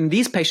in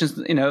these patients,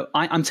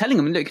 I'm telling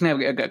them, look, you can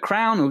have a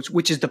crown,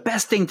 which is the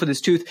best thing for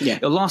this tooth. Yeah.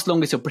 It'll last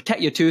longest. It'll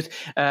protect your tooth,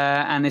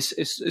 and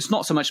it's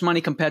not so much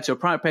money compared to a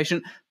private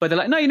patient. But they're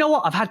like, no, you know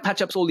what? I've had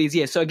patch ups all these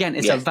years. So again,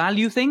 it's a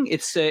value thing.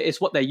 It's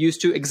what they're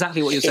used to.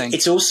 Exactly what you're saying.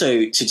 It's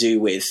also to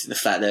do with the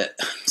fact that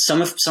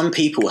some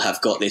people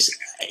have got this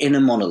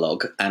inner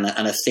monologue and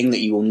a thing that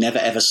you will never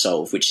ever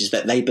solve, which is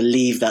that they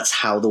believe that's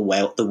how the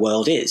world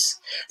is.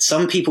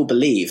 Some people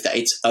believe that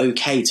it's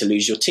okay to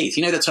lose your teeth.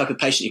 You know, the type of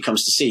patient who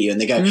comes to see you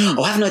and they go,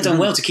 oh, haven't I done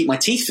well to keep my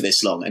teeth for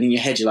this long? And in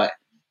your head, you're like,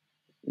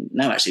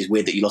 no, actually, it's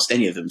weird that you lost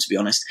any of them, to be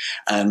honest,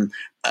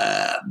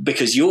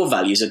 because your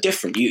values are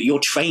different. Your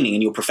training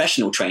and your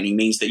professional training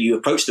means that you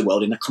approach the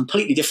world in a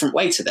completely different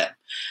way to them.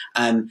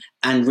 And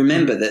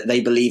remember that they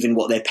believe in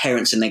what their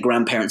parents and their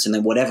grandparents and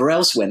then whatever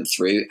else went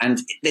through. And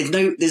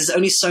there's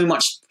only so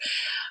much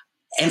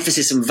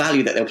emphasis and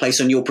value that they'll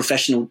place on your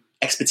professional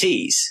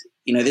expertise.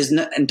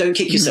 And don't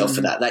kick yourself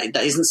for that.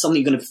 That isn't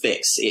something you're going to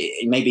fix.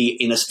 It may be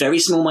in a very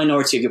small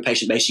minority of your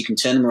patient base, you can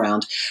turn them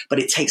around, but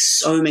it takes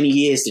so many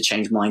years to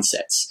change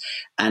mindsets.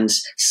 And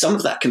some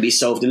of that can be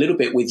solved a little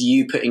bit with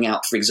you putting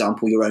out, for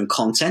example, your own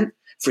content.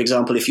 For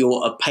example, if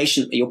you're a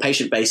patient, your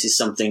patient base is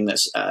something that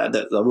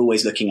they're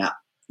always looking at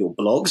your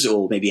blogs,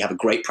 or maybe have a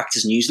great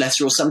practice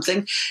newsletter or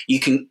something, you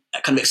can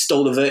kind of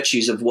extol the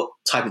virtues of what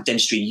type of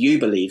dentistry you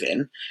believe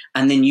in.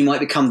 And then you might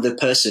become the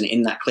person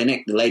in that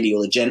clinic, the lady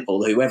or the gent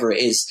or whoever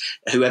it is,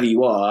 whoever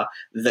you are,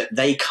 that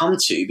they come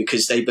to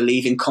because they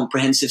believe in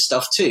comprehensive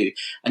stuff too.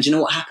 And you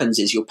know what happens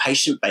is your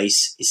patient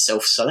base is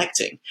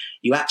self-selecting.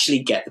 You actually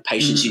get the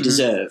patients you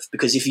deserve,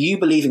 because if you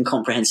believe in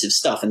comprehensive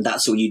stuff and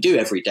that's all you do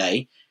every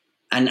day,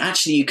 and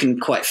actually, you can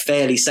quite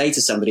fairly say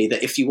to somebody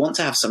that if you want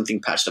to have something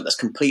patched up, that's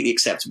completely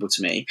acceptable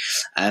to me.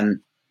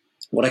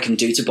 What I can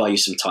do to buy you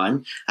some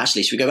time.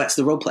 Actually, should we go back to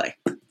the role play?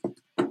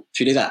 Should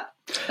we do that?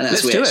 And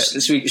that's Let's weird.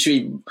 do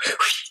it.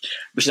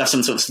 We should have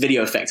some sort of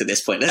video effect at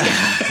this point.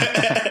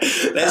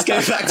 Let's go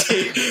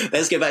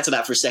back to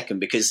that for a second,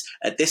 because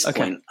at this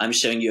point, I'm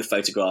showing you a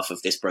photograph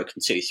of this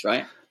broken tooth,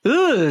 right?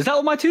 Ugh, is that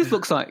what my tooth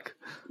looks like?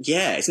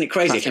 Yeah, isn't it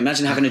crazy? I can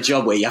imagine having a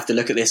job where you have to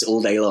look at this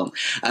all day long.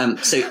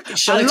 So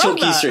shall I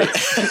talk you through?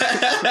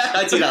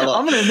 I do that a lot.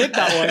 I'm going to nick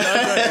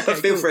that one.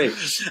 Feel free.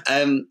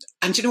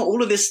 And you know what?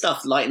 All of this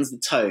stuff lightens the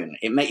tone.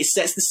 It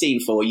sets the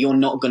scene for you're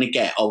not going to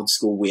get old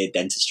school weird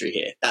dentistry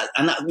here.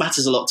 And that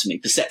matters a lot to me.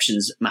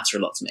 Perceptions matter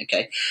a lot to me,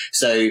 okay?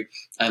 So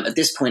at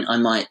this point, I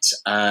might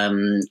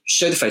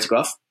show the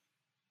photograph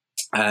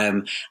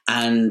and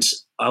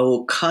I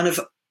will kind of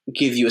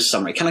give you a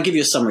summary. Can I give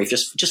you a summary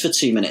just for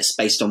 2 minutes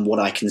based on what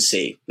I can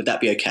see? Would that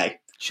be okay?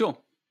 Sure.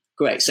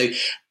 Great. So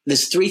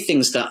there's 3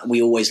 things that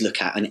we always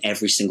look at in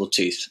every single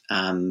tooth,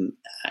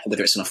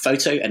 whether it's on a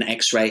photo, an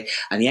x-ray,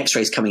 and the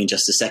x-ray is coming in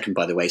just a second,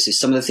 by the way. So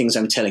some of the things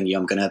I'm telling you,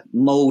 I'm going to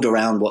mold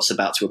around what's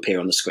about to appear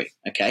on the screen.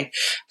 Okay.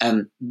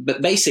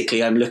 But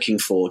basically I'm looking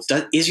for,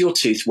 is your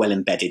tooth well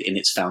embedded in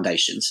its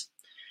foundations?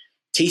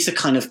 Teeth are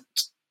kind of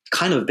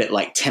a bit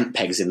like tent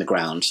pegs in the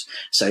ground.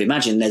 So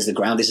imagine there's the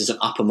ground. This is an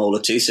upper molar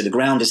tooth. So the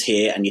ground is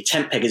here and your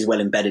tent peg is well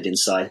embedded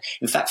inside.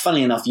 In fact,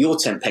 funnily enough, your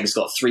tent peg's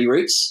got 3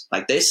 roots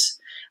like this.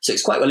 So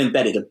it's quite well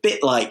embedded, a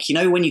bit like,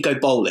 when you go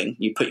bowling,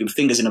 you put your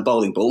fingers in a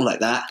bowling ball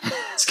like that.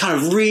 It's kind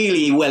of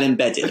really well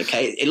embedded,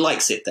 okay? It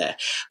likes it there.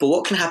 But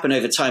what can happen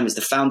over time is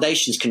the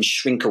foundations can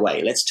shrink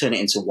away. Let's turn it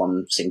into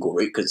one single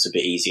root because it's a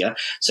bit easier.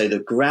 So the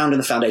ground and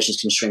the foundations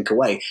can shrink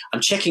away. I'm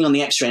checking on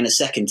the x-ray in a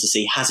second to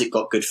see, has it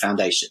got good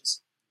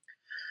foundations?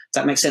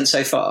 Does that make sense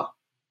so far?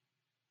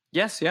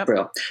 Yes, yeah.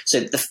 Brilliant.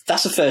 So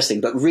that's the first thing,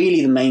 but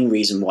really the main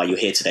reason why you're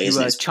here today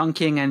is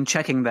chunking and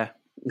checking there.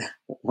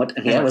 What?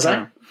 Yeah, was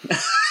that?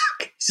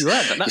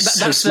 That's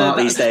so smart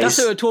these days. That's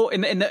what we're taught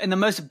in the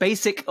most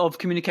basic of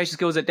communication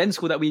skills at dental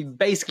school that we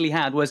basically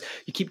had was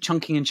you keep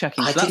chunking and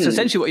checking. So that's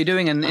essentially what you're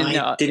doing.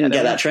 I didn't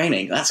get that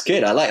training. That's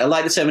good. I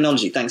like the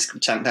terminology. Thanks,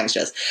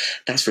 Jazz.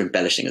 Thanks for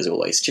embellishing as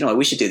always. Do you know what?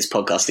 We should do this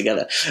podcast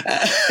together. So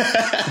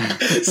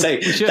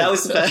that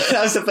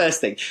was the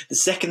first thing. The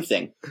second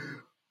thing,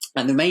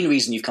 and the main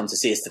reason you've come to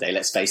see us today,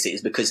 let's face it,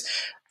 is because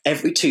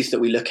every tooth that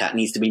we look at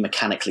needs to be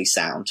mechanically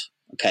sound.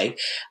 Okay.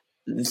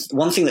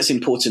 One thing that's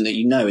important that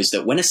you know is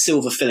that when a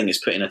silver filling is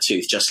put in a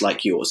tooth, just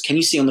like yours, can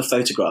you see on the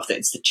photograph that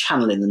it's the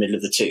channel in the middle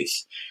of the tooth?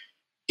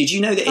 Did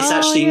you know that it's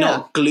actually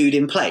not glued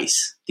in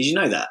place? Did you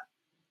know that?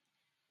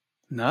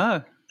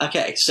 No.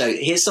 Okay, so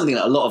here's something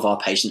that a lot of our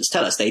patients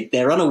tell us.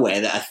 They're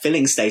unaware that a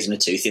filling stays in a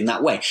tooth in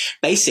that way.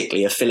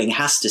 Basically, a filling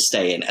has to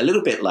stay in a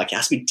little bit like it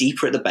has to be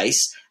deeper at the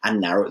base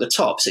and narrow at the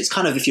top. So it's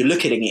kind of, if you're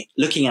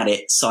looking at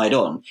it side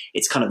on,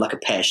 it's kind of like a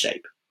pear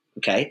shape.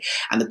 Okay.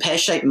 And the pear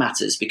shape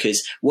matters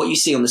because what you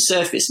see on the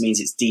surface means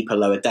it's deeper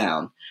lower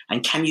down.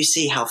 And can you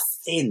see how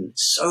thin,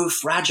 so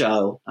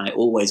fragile, I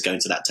always go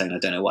into that tone, I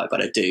don't know why,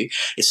 but I do,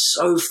 it's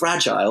so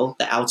fragile,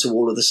 the outer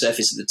wall of the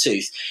surface of the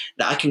tooth,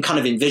 that I can kind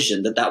of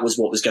envision that was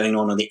what was going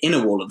on the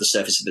inner wall of the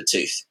surface of the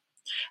tooth.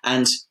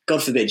 And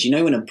God forbid,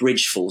 when a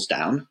bridge falls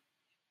down,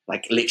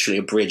 like literally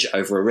a bridge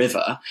over a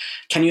river,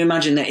 can you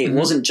imagine that it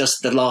wasn't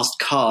just the last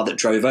car that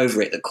drove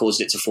over it that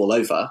caused it to fall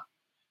over?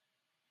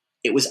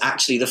 It was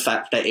actually the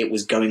fact that it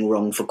was going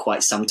wrong for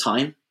quite some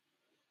time.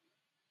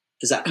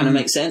 Does that kind of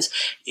make sense?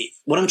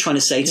 What I'm trying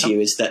to say to you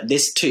is that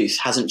this tooth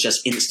hasn't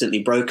just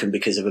instantly broken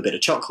because of a bit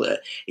of chocolate.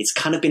 It's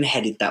kind of been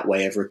headed that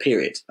way over a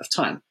period of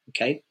time,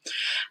 okay?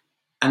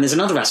 And there's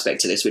another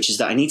aspect to this, which is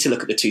that I need to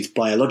look at the tooth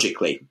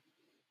biologically.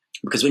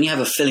 Because when you have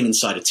a filling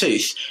inside a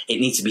tooth, it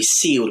needs to be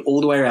sealed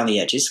all the way around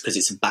the edges because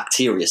it's a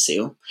bacteria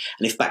seal.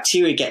 And if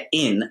bacteria get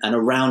in and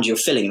around your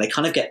filling, they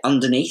kind of get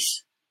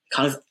underneath.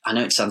 I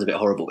know it sounds a bit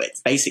horrible, but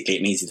basically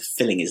it means the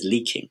filling is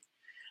leaking.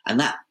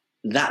 And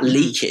that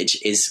leakage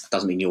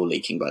doesn't mean you're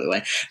leaking, by the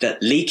way.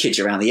 That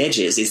leakage around the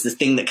edges is the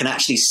thing that can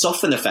actually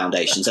soften the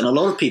foundations. And a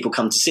lot of people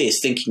come to see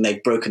us thinking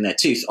they've broken their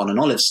tooth on an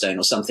olive stone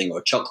or something, or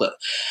a chocolate.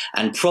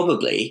 And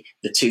probably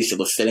the tooth or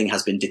the filling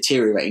has been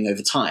deteriorating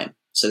over time.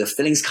 So the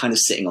filling's kind of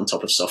sitting on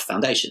top of soft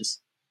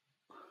foundations.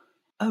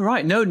 Oh,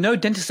 right. No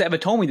dentist ever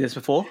told me this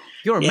before.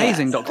 You're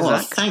amazing, Dr.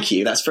 Zach. Thank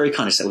you. That's very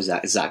kind of you.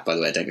 Zach, by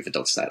the way. I don't give a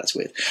Dr. Zach. That's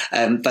weird.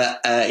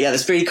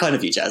 That's very kind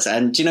of you, Jazz.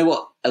 And do you know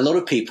what? A lot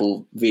of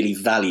people really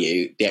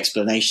value the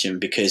explanation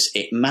because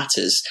it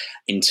matters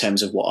in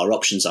terms of what our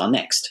options are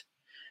next.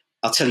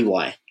 I'll tell you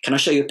why. Can I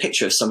show you a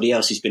picture of somebody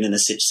else who's been in a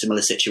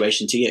similar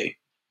situation to you?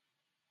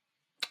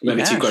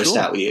 Maybe too grossed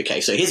out with you.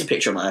 Okay, so here's a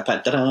picture on my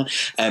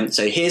iPad.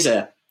 So here's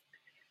a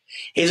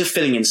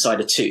filling inside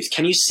a tooth.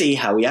 Can you see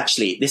how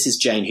this is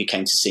Jane who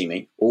came to see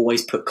me,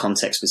 always put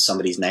context with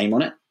somebody's name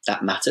on it.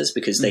 That matters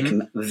because they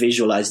can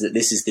visualize that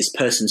this is this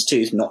person's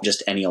tooth, not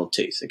just any old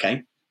tooth,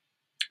 okay?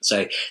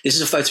 So this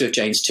is a photo of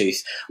Jane's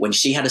tooth when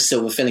she had a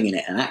silver filling in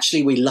it. And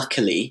actually we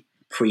luckily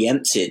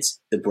preempted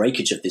the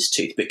breakage of this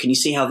tooth. But can you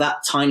see how that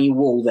tiny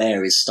wall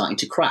there is starting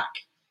to crack?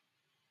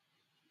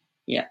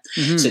 Yeah.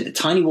 So the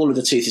tiny wall of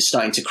the tooth is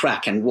starting to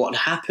crack. And what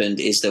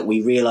happened is that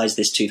we realized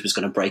this tooth was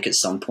going to break at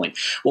some point.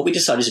 What we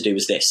decided to do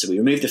was this. So we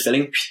removed the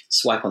filling,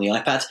 swipe on the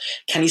iPad.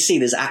 Can you see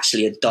there's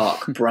actually a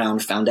dark brown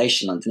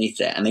foundation underneath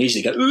there? And they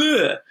usually go,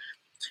 ugh.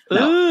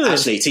 Now,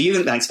 actually, to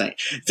you, thanks,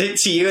 mate.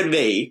 To you and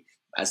me,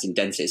 as in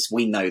dentists,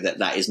 we know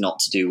that is not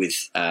to do with,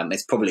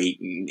 it's probably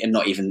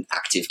not even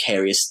active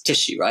carious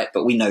tissue, right?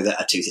 But we know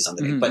that a tooth is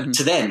underneath. But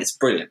to them, it's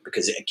brilliant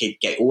because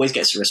it always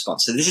gets a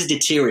response. So this is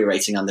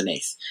deteriorating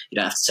underneath. You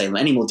don't have to say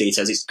any more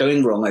details. It's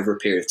going wrong over a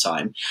period of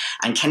time.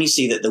 And can you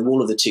see that the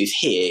wall of the tooth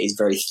here is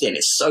very thin?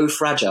 It's so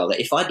fragile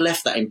that if I'd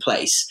left that in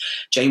place,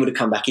 Jane would have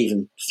come back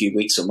even a few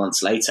weeks or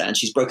months later, and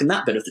she's broken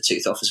that bit of the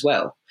tooth off as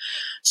well.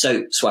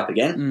 So swipe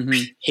again.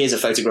 Here's a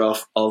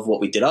photograph of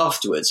what we did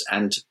afterwards.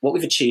 And what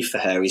we've achieved for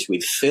her is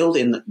we've filled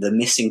in the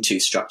missing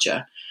tooth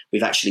structure.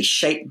 We've actually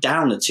shaped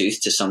down the tooth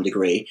to some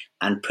degree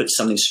and put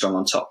something strong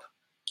on top.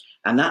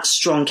 And that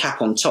strong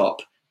cap on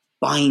top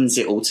binds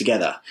it all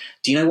together.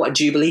 Do you know what a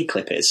Jubilee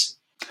clip is?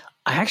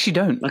 I actually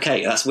don't.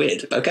 Okay, that's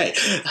weird. Okay.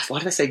 Why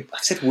did I say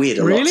I've said weird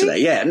a lot today?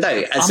 Yeah, no.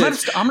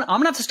 I'm going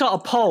to have to start a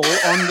poll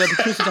on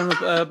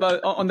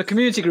on the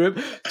community group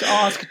to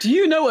ask, do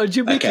you know what a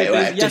Jubilee clip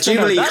is? Yes, the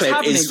Jubilee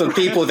clip is for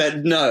people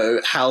that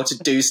know how to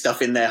do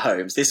stuff in their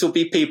homes. This will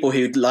be people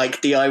who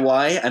like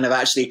DIY and have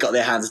actually got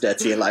their hands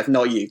dirty in life.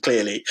 Not you,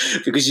 clearly,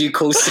 because you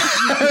call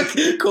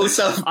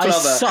yourself plumber. I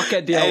suck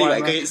at DIY.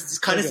 Anyway, it's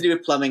kind of to do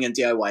with plumbing and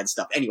DIY and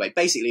stuff. Anyway,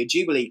 basically a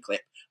Jubilee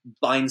clip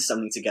binds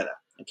something together.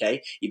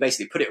 Okay, you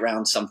basically put it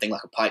around something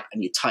like a pipe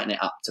and you tighten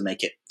it up to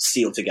make it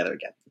seal together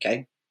again.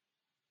 Okay,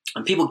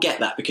 and people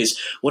get that because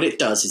what it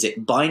does is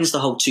it binds the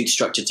whole tooth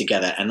structure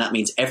together, and that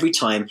means every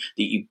time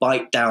that you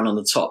bite down on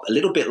the top, a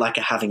little bit like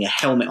having a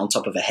helmet on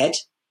top of a head,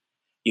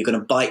 you're going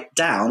to bite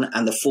down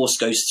and the force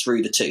goes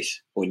through the tooth,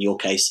 or in your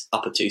case,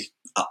 upper tooth,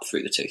 up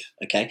through the tooth.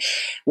 Okay,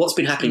 what's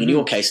been happening in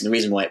your case, and the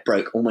reason why it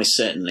broke almost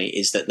certainly,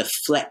 is that the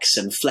flex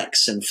and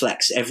flex and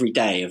flex every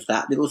day of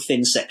that little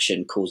thin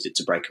section caused it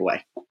to break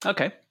away.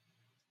 Okay.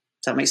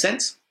 Does that make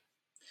sense?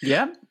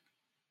 Yeah. Do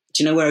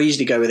you know where I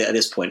usually go with it at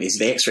this point is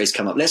the x-rays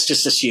come up. Let's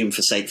just assume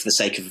for the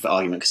sake of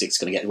argument, because it's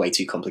going to get way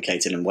too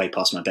complicated and way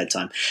past my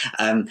bedtime.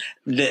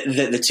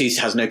 The tooth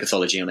has no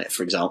pathology on it,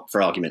 for example,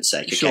 for argument's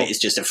sake. Okay, sure. It's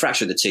just a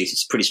fracture of the tooth.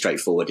 It's pretty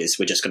straightforward.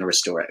 We're just going to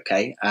restore it.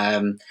 Okay.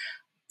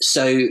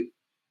 So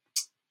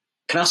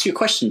can I ask you a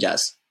question,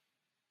 Jazz?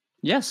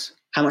 Yes.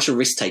 How much of a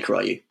risk taker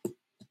are you?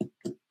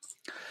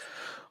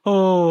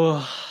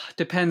 Oh,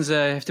 depends. You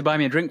have to buy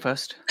me a drink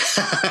first.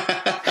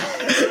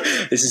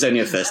 This is only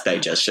a first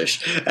date, Jazz.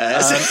 Shush.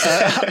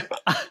 Yeah,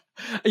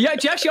 do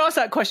you actually ask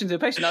that question to a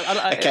patient?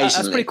 Occasionally.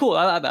 That's pretty cool.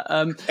 I like that.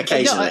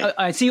 Occasionally. Yeah,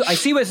 I see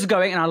where this is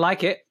going, and I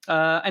like it.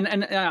 And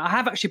I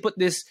have actually put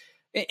this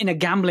in a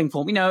gambling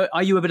form. You know,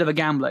 are you a bit of a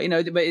gambler? You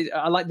know,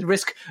 I like the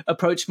risk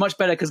approach much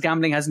better because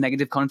gambling has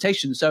negative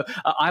connotations. So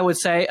I would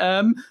say,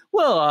 I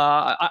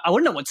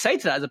wouldn't know what to say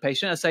to that as a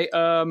patient. I'd say,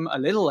 a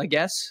little, I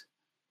guess.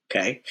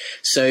 Okay.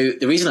 So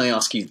the reason I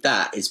ask you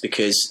that is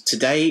because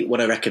today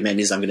what I recommend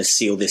is I'm going to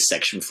seal this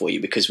section for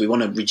you, because we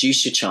want to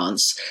reduce your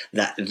chance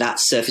that that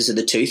surface of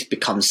the tooth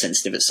becomes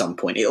sensitive at some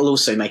point. It'll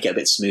also make it a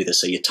bit smoother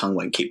so your tongue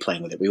won't keep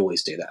playing with it. We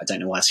always do that. I don't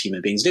know why us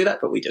human beings do that,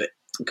 but we do it.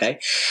 Okay.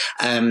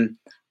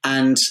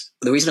 And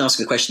the reason I ask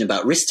the question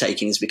about risk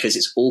taking is because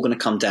it's all going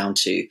to come down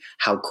to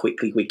how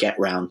quickly we get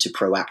round to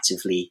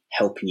proactively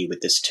helping you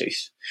with this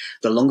tooth.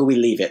 The longer we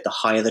leave it, the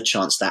higher the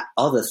chance that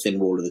other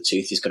thin wall of the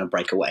tooth is going to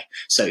break away.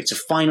 So to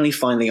finally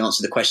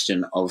answer the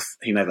question of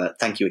whomever,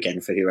 thank you again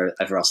for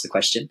whoever asked the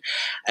question.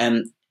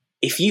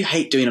 If you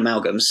hate doing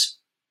amalgams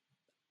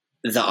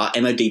that are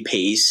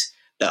MODPs,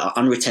 that are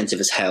unretentive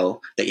as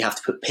hell, that you have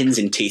to put pins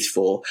in teeth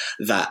for,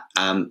 that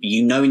in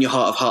your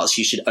heart of hearts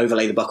you should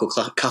overlay the buccal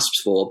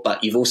cusps for,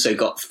 but you've also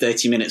got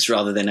 30 minutes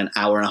rather than an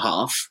hour and a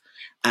half.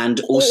 And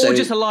also, or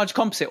just a large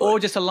composite,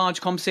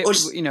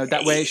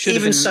 that way it should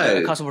have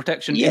been cusp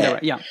protection.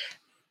 Yeah.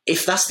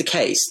 If that's the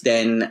case,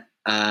 then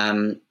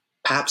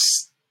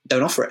perhaps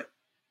don't offer it.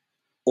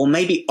 Or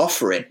maybe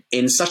offer it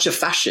in such a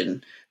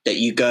fashion that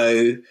you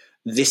go,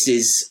 this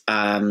is,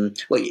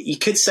 you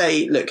could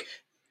say, look,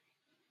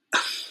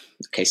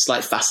 okay,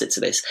 slight facet to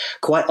this.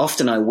 Quite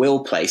often I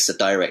will place a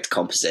direct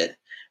composite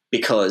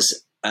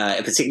because,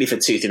 particularly if a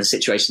tooth in a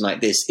situation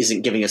like this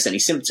isn't giving us any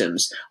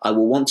symptoms, I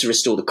will want to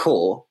restore the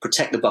core,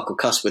 protect the buccal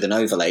cusp with an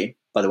overlay.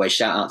 By the way,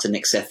 shout out to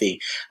Nick Sethi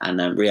and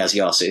Riaz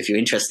Yasu if you're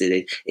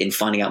interested in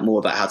finding out more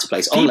about how to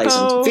place onlays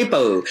on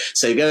FIPO.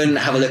 So go and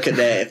have a look at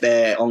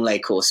their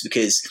onlay course,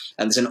 because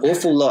there's an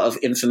awful lot of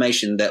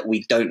information that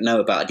we don't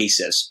know about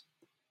adhesives.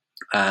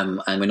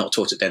 And we're not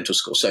taught at dental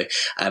school. So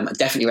I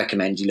definitely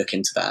recommend you look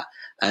into that.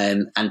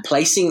 And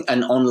placing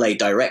an onlay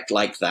direct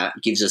like that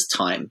gives us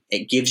time.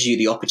 It gives you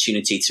the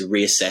opportunity to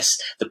reassess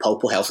the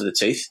pulpal health of the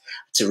tooth,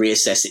 to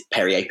reassess it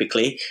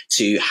periapically,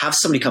 to have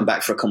somebody come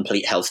back for a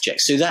complete health check,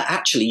 so that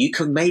actually you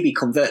can maybe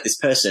convert this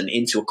person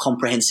into a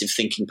comprehensive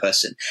thinking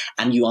person,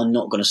 and you are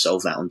not going to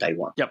solve that on day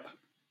one. Yep.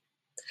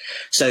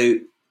 So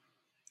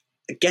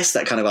I guess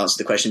that kind of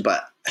answered the question,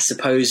 but I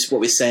suppose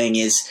what we're saying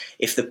is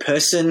if the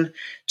person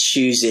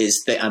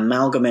chooses the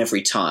amalgam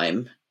every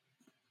time,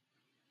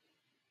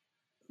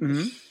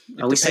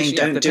 are we saying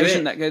don't do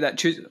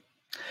it?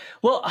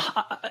 Well,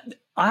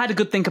 I had a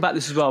good think about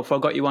this as well before I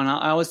got you on.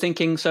 I was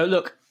thinking, so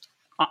look,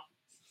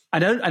 I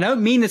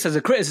don't mean this as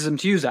a criticism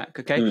to you, Zach,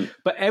 okay?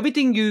 But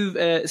everything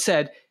you've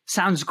said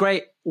sounds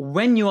great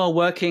when you are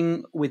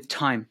working with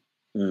time.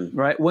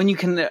 Right, when you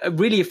can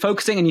really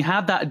focusing and you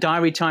have that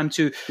diary time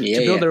to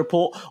build the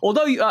report.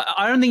 Although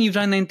I don't think you've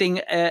done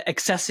anything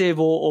excessive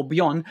or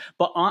beyond,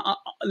 but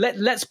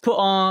let's put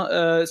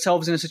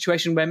ourselves in a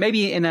situation where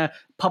maybe in a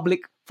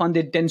public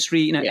funded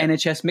dentistry,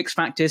 NHS mixed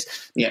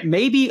practice,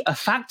 maybe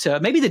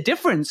the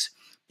difference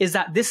is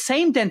that this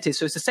same dentist,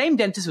 so it's the same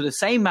dentist with the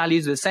same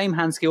values, with the same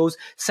hand skills,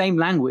 same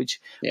language,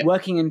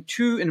 working in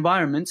two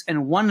environments,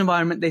 and one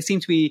environment they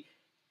seem to be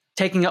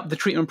taking up the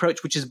treatment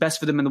approach which is best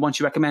for them and the one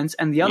she recommends,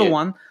 and the other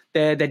one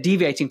they're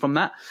deviating from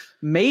that.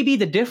 Maybe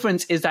the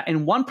difference is that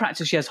in one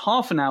practice she has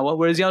half an hour,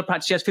 whereas the other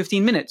practice she has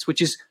 15 minutes,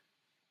 which is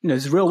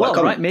is real well,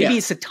 right? Maybe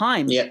it's the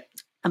time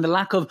and the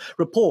lack of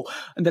rapport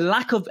and the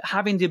lack of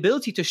having the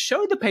ability to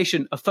show the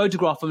patient a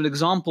photograph of an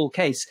example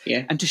case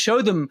and to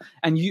show them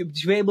and you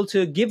to be able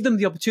to give them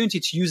the opportunity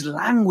to use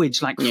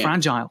language like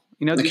fragile.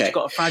 You've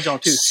got a fragile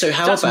tooth. So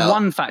that's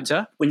one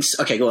factor.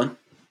 Okay, go on.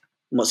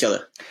 What's the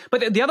other?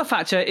 But the other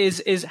factor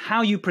is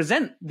how you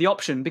present the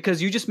option,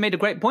 because you just made a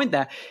great point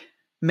there.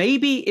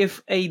 Maybe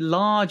if a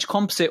large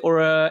composite or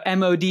a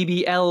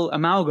MODBL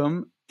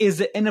amalgam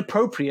is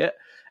inappropriate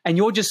and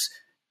you're just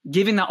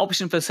giving that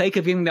option for the sake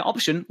of giving the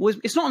option, well,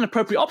 it's not an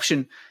appropriate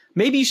option.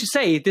 Maybe you should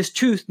say this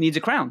tooth needs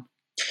a crown.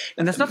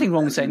 And there's nothing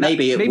wrong with saying that.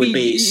 Maybe it would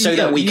be so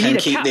that we can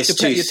keep this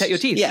tooth. Your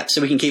teeth. Yeah,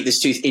 so we can keep this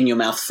tooth in your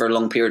mouth for a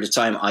long period of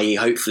time, i.e.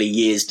 hopefully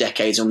years,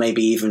 decades, or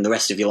maybe even the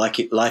rest of your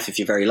life if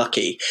you're very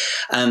lucky.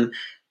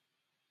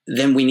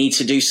 Then we need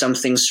to do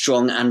something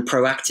strong and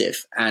proactive.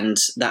 And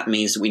that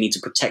means that we need to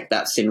protect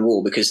that thin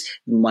wall, because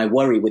my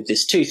worry with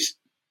this tooth,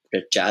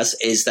 Jazz,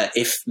 is that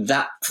if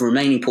that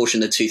remaining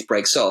portion of the tooth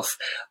breaks off,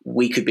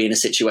 we could be in a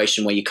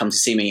situation where you come to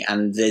see me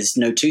and there's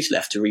no tooth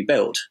left to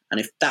rebuild. And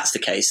if that's the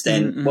case,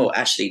 then, well,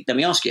 actually, let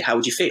me ask you, how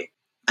would you feel?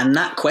 And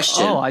that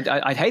question... Oh,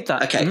 I'd hate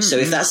that. Okay, so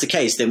if that's the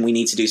case, then we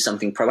need to do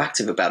something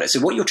proactive about it. So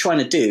what you're trying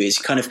to do is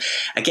kind of,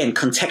 again,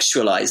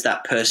 contextualize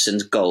that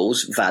person's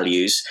goals,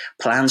 values,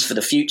 plans for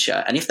the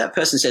future. And if that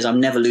person says, I'm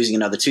never losing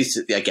another tooth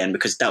again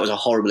because that was a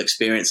horrible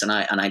experience and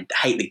I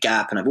hate the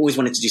gap and I've always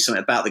wanted to do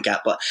something about the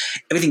gap, but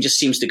everything just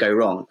seems to go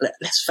wrong.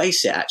 Let's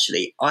face it,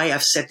 actually. I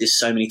have said this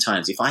so many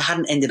times. If I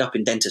hadn't ended up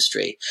in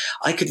dentistry,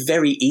 I could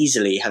very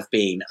easily have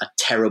been a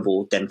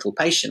terrible dental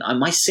patient.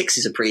 My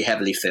sixes are pretty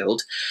heavily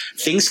filled.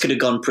 Things could have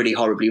gone pretty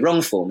horribly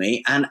wrong for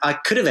me, and I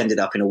could have ended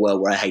up in a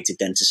world where I hated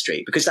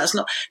dentistry, because that's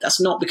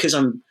not because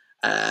I'm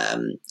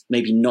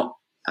maybe not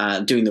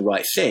doing the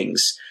right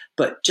things,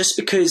 but just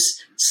because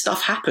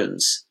stuff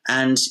happens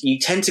and you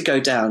tend to go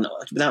down,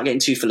 without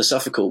getting too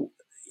philosophical,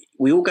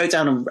 we all go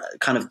down a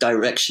kind of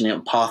direction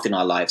and path in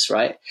our lives,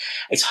 right?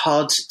 It's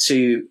hard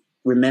to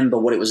remember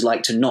what it was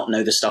like to not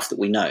know the stuff that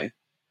we know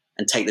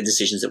and take the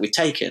decisions that we've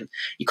taken.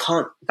 You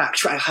can't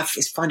backtrack. I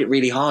find it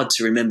really hard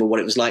to remember what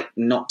it was like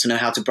not to know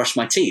how to brush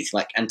my teeth.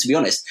 And to be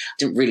honest, I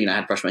didn't really know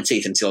how to brush my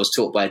teeth until I was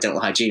taught by a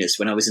dental hygienist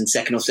when I was in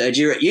 2nd or 3rd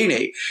year at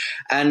uni.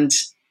 And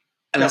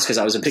that's because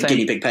I was a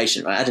guinea pig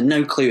patient. Right? I had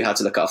no clue how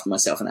to look after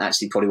myself, and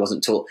actually probably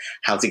wasn't taught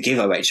how to give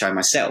OHI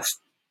myself.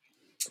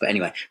 But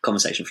anyway,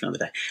 conversation for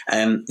another day.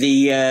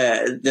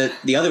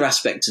 The other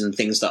aspect and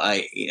things that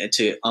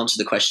to answer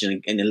the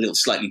question in a little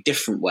slightly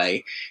different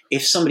way,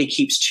 if somebody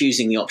keeps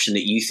choosing the option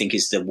that you think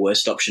is the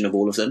worst option of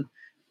all of them,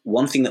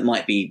 one thing that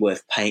might be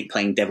worth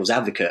playing devil's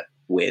advocate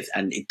with,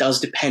 and it does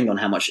depend on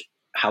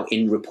how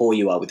in rapport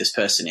you are with this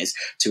person, is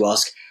to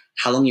ask,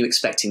 how long are you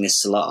expecting this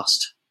to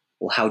last?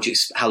 Or how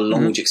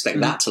long would you expect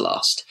that to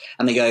last?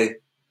 And they go,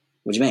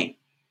 what do you mean?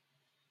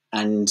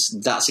 And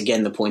that's,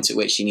 again, the point at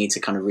which you need to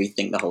kind of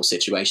rethink the whole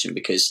situation,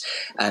 because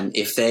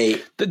if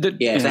they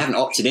haven't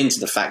opted into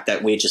the fact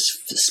that we're just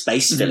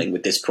space filling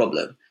with this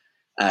problem,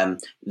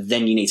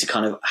 then you need to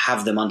kind of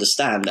have them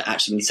understand that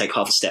actually you need to take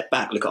half a step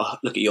back, look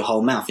at your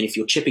whole mouth. And if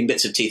you're chipping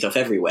bits of teeth off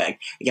everywhere,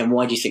 again,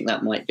 why do you think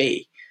that might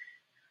be?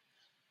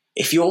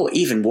 If you're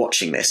even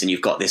watching this and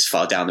you've got this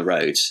far down the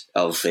road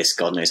of this,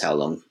 God knows how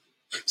long,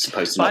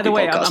 supposed to By the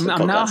way, podcast,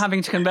 I'm now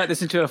having to convert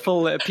this into a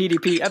full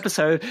PDP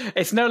episode.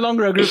 It's no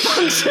longer a group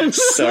function.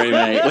 Sorry,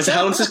 mate.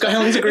 How long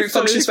is a group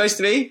function supposed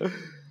to be?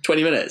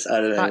 20 minutes?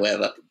 I don't know,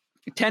 whatever.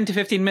 10 to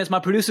 15 minutes. My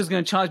producer's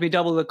going to charge me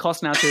double the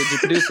cost now to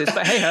produce this.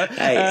 But hey-ho,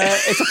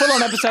 it's a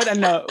full-on episode,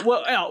 and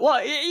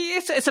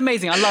it's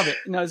amazing. I love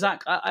it.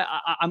 Zach,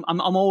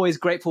 I'm always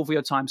grateful for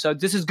your time. So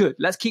this is good.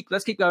 Let's keep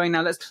going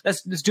now.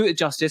 Let's do it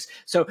justice.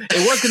 So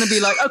it was going to be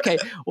like, okay,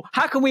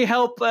 how can we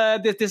help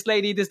this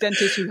lady, this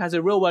dentist who has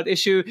a real-world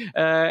issue?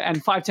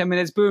 And 5-10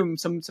 minutes, boom,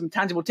 some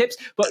tangible tips.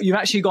 But you've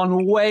actually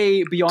gone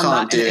way beyond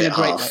that in a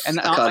great way. And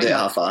I can't do it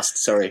half-assed.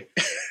 Sorry.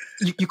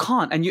 You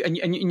can't, and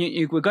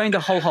we're going the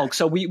whole hog.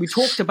 So we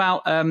talked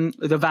about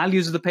the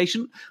values of the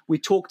patient. We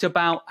talked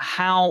about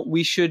how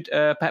we should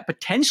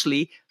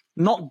potentially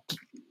not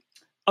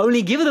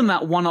only give them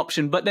that one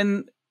option, but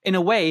then in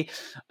a way,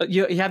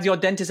 you have your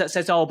dentist that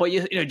says, "Oh, but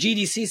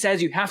GDC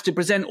says you have to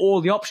present all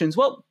the options."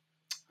 Well,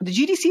 the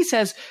GDC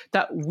says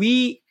that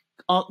we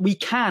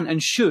can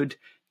and should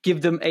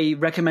give them a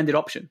recommended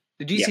option.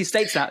 The GDC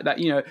states that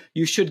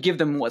you should give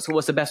them what's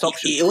the best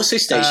option. It also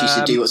states you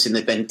should do what's in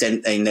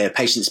the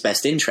patient's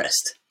best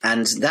interest,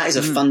 and that is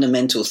a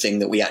fundamental thing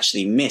that we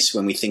actually miss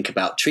when we think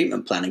about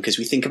treatment planning, because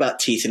we think about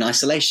teeth in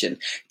isolation.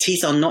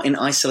 Teeth are not in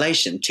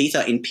isolation. Teeth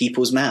are in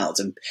people's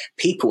mouths, and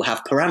people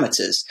have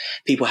parameters.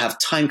 People have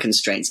time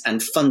constraints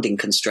and funding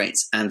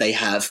constraints, and they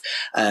have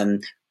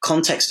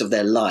context of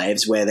their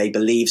lives where they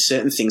believe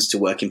certain things to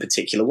work in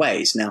particular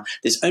ways. Now,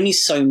 there's only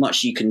so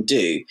much you can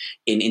do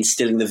in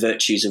instilling the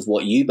virtues of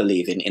what you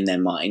believe in their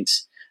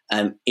minds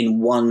in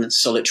one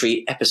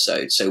solitary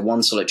episode, so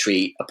one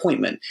solitary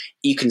appointment.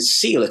 You can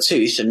seal a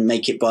tooth and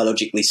make it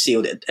biologically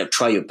sealed,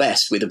 try your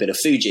best with a bit of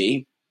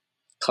Fuji,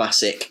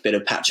 classic bit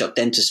of patch-up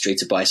dentistry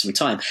to buy some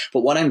time.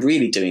 But what I'm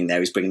really doing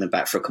there is bringing them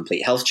back for a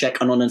complete health check.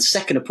 And on a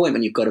second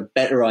appointment, you've got a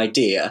better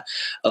idea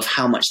of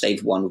how much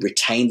they've, one,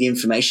 retained the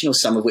information, or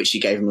some of which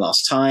you gave them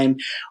last time,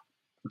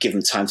 give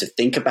them time to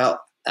think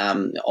about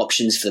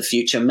options for the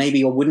future.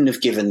 Maybe I wouldn't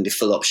have given the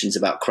full options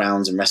about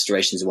crowns and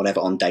restorations or whatever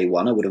on day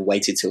one. I would have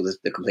waited till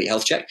the complete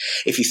health check.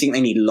 If you think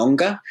they need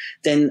longer,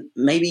 then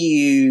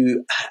maybe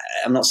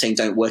I'm not saying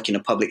don't work in a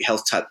public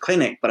health type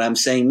clinic, but I'm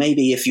saying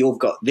maybe if you've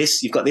got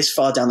this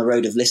far down the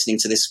road of listening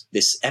to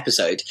this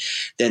episode,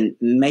 then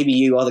maybe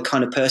you are the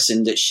kind of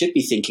person that should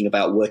be thinking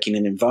about working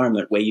in an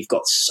environment where you've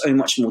got so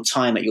much more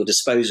time at your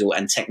disposal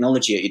and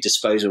technology at your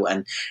disposal,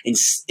 and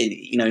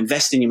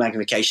invest in your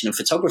magnification and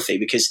photography,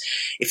 because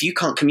if you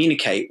can't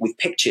communicate with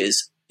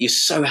pictures, you're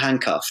so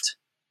handcuffed.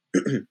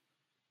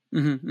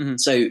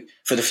 So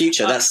for the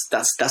future, that's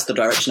the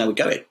direction I would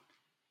go in.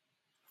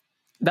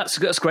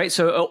 That's great.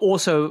 So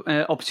also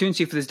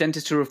opportunity for this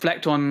dentist to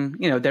reflect on,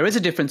 there is a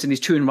difference in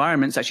these two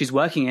environments that she's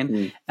working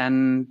in.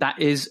 And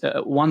that is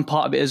one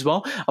part of it as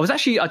well.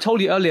 I told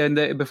you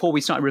earlier before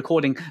we started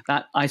recording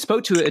that I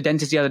spoke to a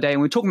dentist the other day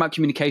and we were talking about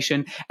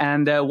communication.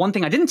 And one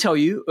thing I didn't tell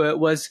you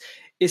was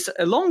it's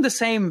along the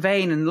same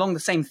vein and along the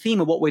same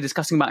theme of what we're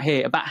discussing about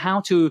here, about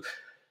how to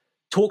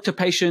talk to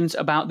patients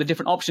about the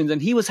different options.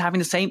 And he was having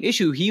the same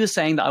issue. He was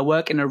saying that I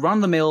work in a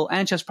run-of-the-mill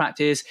NHS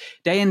practice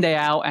day in, day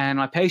out, and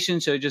my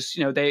patients are just,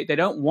 they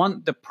don't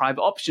want the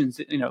private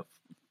options,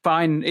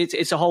 fine.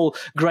 It's a whole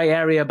gray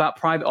area about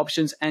private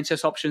options,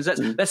 NHS options.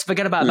 Let's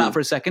forget about that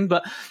for a second,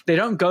 but they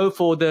don't go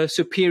for the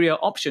superior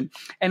option.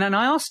 And then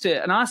I asked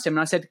him and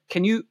I said,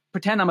 can you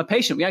pretend I'm a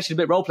patient? We actually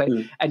did a bit role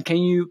play. And can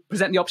you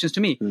present the options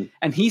to me?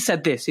 And he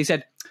said this, he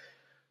said,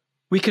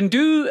 we can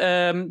do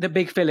the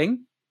big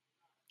filling.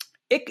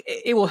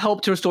 It will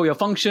help to restore your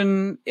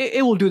function.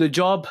 It will do the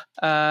job.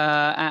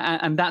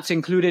 And that's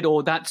included,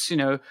 or that's,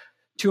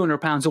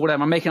 £200 or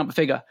whatever. I'm making up a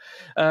figure.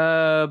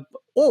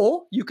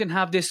 Or you can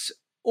have this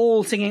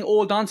all singing,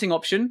 all dancing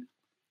option,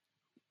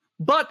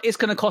 but it's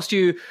going to cost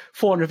you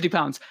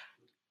 £450.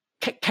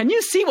 can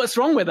you see what's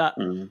wrong with that?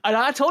 And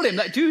I told him,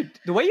 like, dude,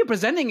 the way you're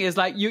presenting is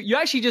like, you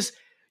actually just,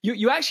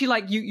 you actually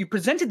like, you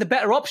presented the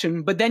better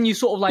option, but then you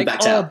sort of like,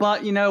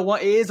 but you know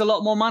what, it is a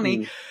lot more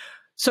money.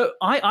 So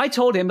I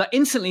told him that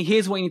instantly,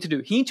 here's what you need to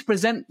do. He needs to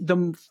present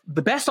the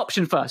best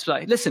option first.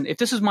 Like, listen, if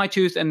this is my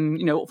tooth and,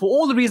 you know, for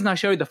all the reasons I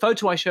showed you, the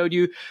photo I showed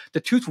you, the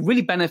tooth will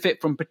really benefit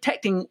from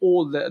protecting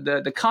all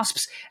the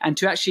cusps, and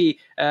to actually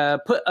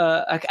put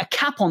a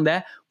cap on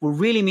there will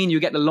really mean you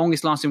get the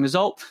longest lasting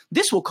result.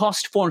 This will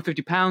cost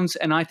 £450,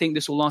 and I think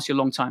this will last you a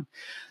long time.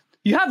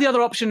 You have the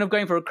other option of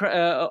going for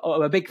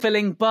a big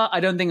filling, but I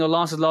don't think it'll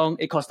last as long.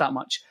 It costs that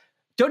much.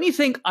 Don't you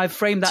think I've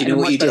framed that in a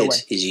much better way? What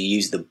you did is you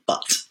used the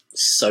but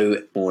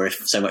so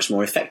much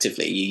more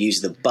effectively. You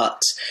use the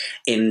but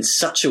in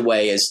such a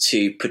way as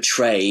to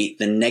portray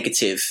the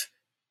negative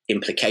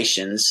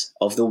implications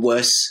of the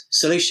worst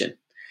solution.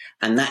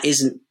 And that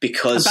isn't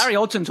because... And Barry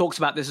Alton talks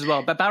about this as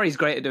well, but Barry's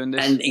great at doing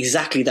this. And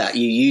exactly that.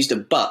 You used a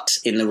but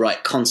in the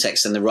right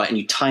context and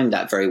you timed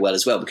that very well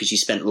as well, because you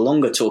spent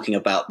longer talking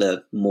about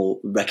the more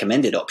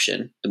recommended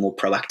option, the more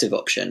proactive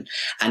option,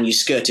 and you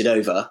skirted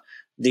over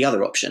the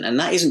other option. And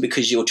that isn't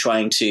because you're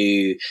trying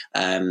to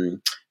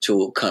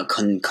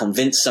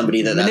convince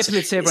somebody that that's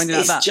manipulative or anything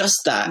like that. It's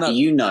just that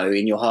you know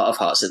in your heart of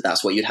hearts that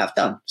that's what you'd have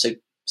done. So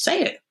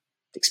say it,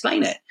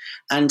 explain it,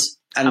 and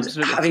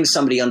Absolutely. Having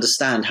somebody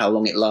understand how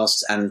long it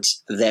lasts and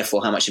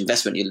therefore how much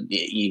investment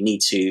you need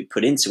to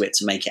put into it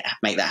to make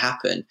that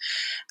happen.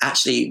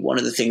 Actually, one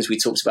of the things we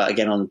talked about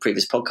again on the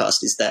previous podcast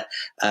is that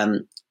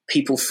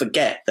people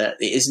forget that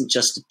it isn't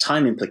just a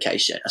time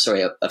implication, a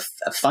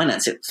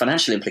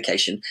financial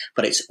implication,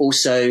 but it's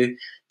also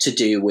to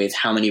do with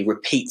how many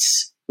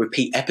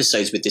repeat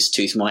episodes with this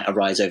tooth might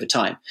arise over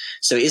time.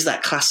 So it is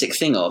that classic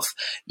thing of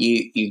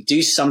you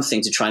do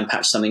something to try and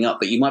patch something up,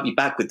 but you might be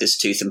back with this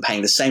tooth and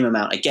paying the same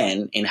amount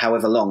again in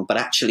however long. But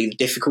actually the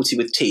difficulty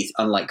with teeth,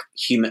 unlike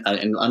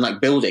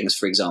buildings,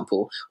 for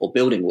example, or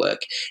building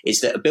work, is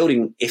that a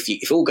building, if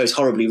it all goes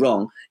horribly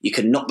wrong, you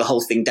can knock the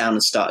whole thing down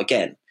and start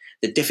again.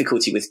 The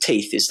difficulty with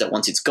teeth is that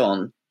once it's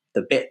gone,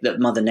 the bit that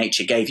Mother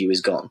Nature gave you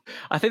is gone.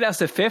 I think that's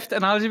the fifth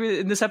analogy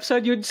in this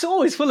episode. You're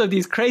always full of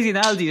these crazy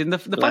analogies. And the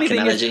funny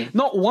thing is,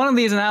 not one of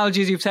these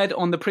analogies you've said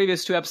on the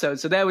previous two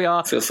episodes. So there we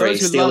are. Feel free,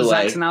 those who love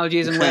Zach's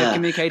analogies and way of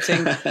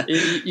communicating,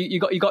 you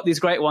got these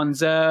great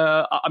ones.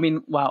 I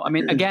mean, wow. I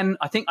mean, again,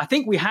 I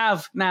think we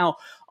have now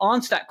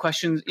answered that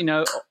question, you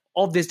know,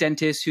 of this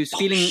dentist who's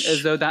feeling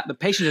as though that the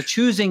patients are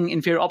choosing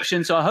inferior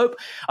options. So I hope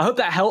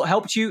that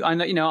helped you. I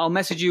know, you know, I'll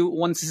message you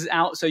once this is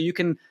out so you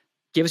can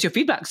give us your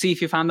feedback, see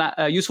if you found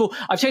that useful.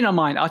 I've changed my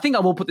mind. I think I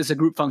will put this as a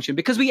group function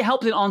because we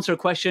helped it answer a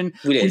question.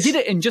 We did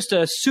it in just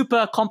a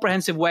super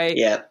comprehensive way.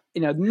 Yeah.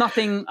 You know,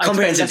 nothing.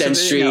 Comprehensive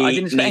dentistry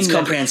needs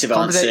comprehensive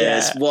answers.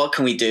 Yeah. What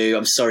can we do?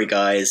 I'm sorry,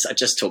 guys. I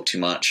just talked too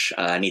much.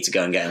 I need to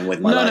go and get on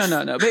with my life.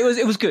 No. But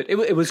it was good.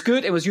 It was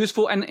good. It was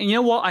useful. And you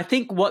know what? I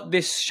think what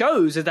this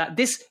shows is that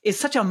this is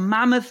such a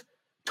mammoth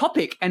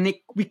topic, and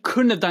we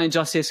couldn't have done it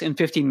justice in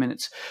 15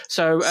 minutes.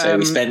 So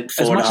we spent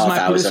 4.5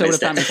 hours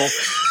on it.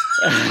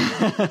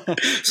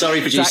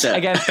 Sorry, producer. Zach,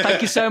 again,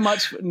 thank you so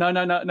much.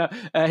 No.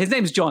 His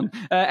name's John.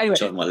 Anyway,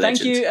 John,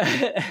 thank you.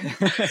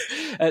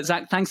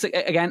 Zach, thanks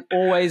again.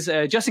 Always,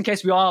 just in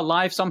case we are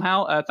live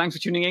somehow, thanks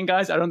for tuning in,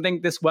 guys. I don't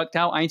think this worked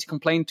out. I need to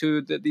complain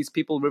to these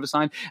people at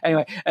Riverside.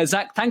 Anyway,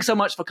 Zach, thanks so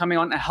much for coming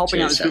on and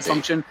helping out this group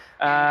function.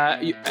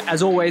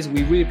 As always,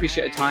 we really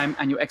appreciate your time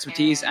and your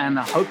expertise, and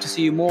I hope to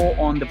see you more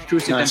on the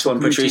Protrusive Nice one,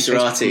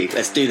 Protrucerati.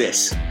 Let's do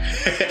this.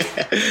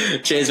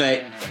 Cheers,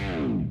 mate.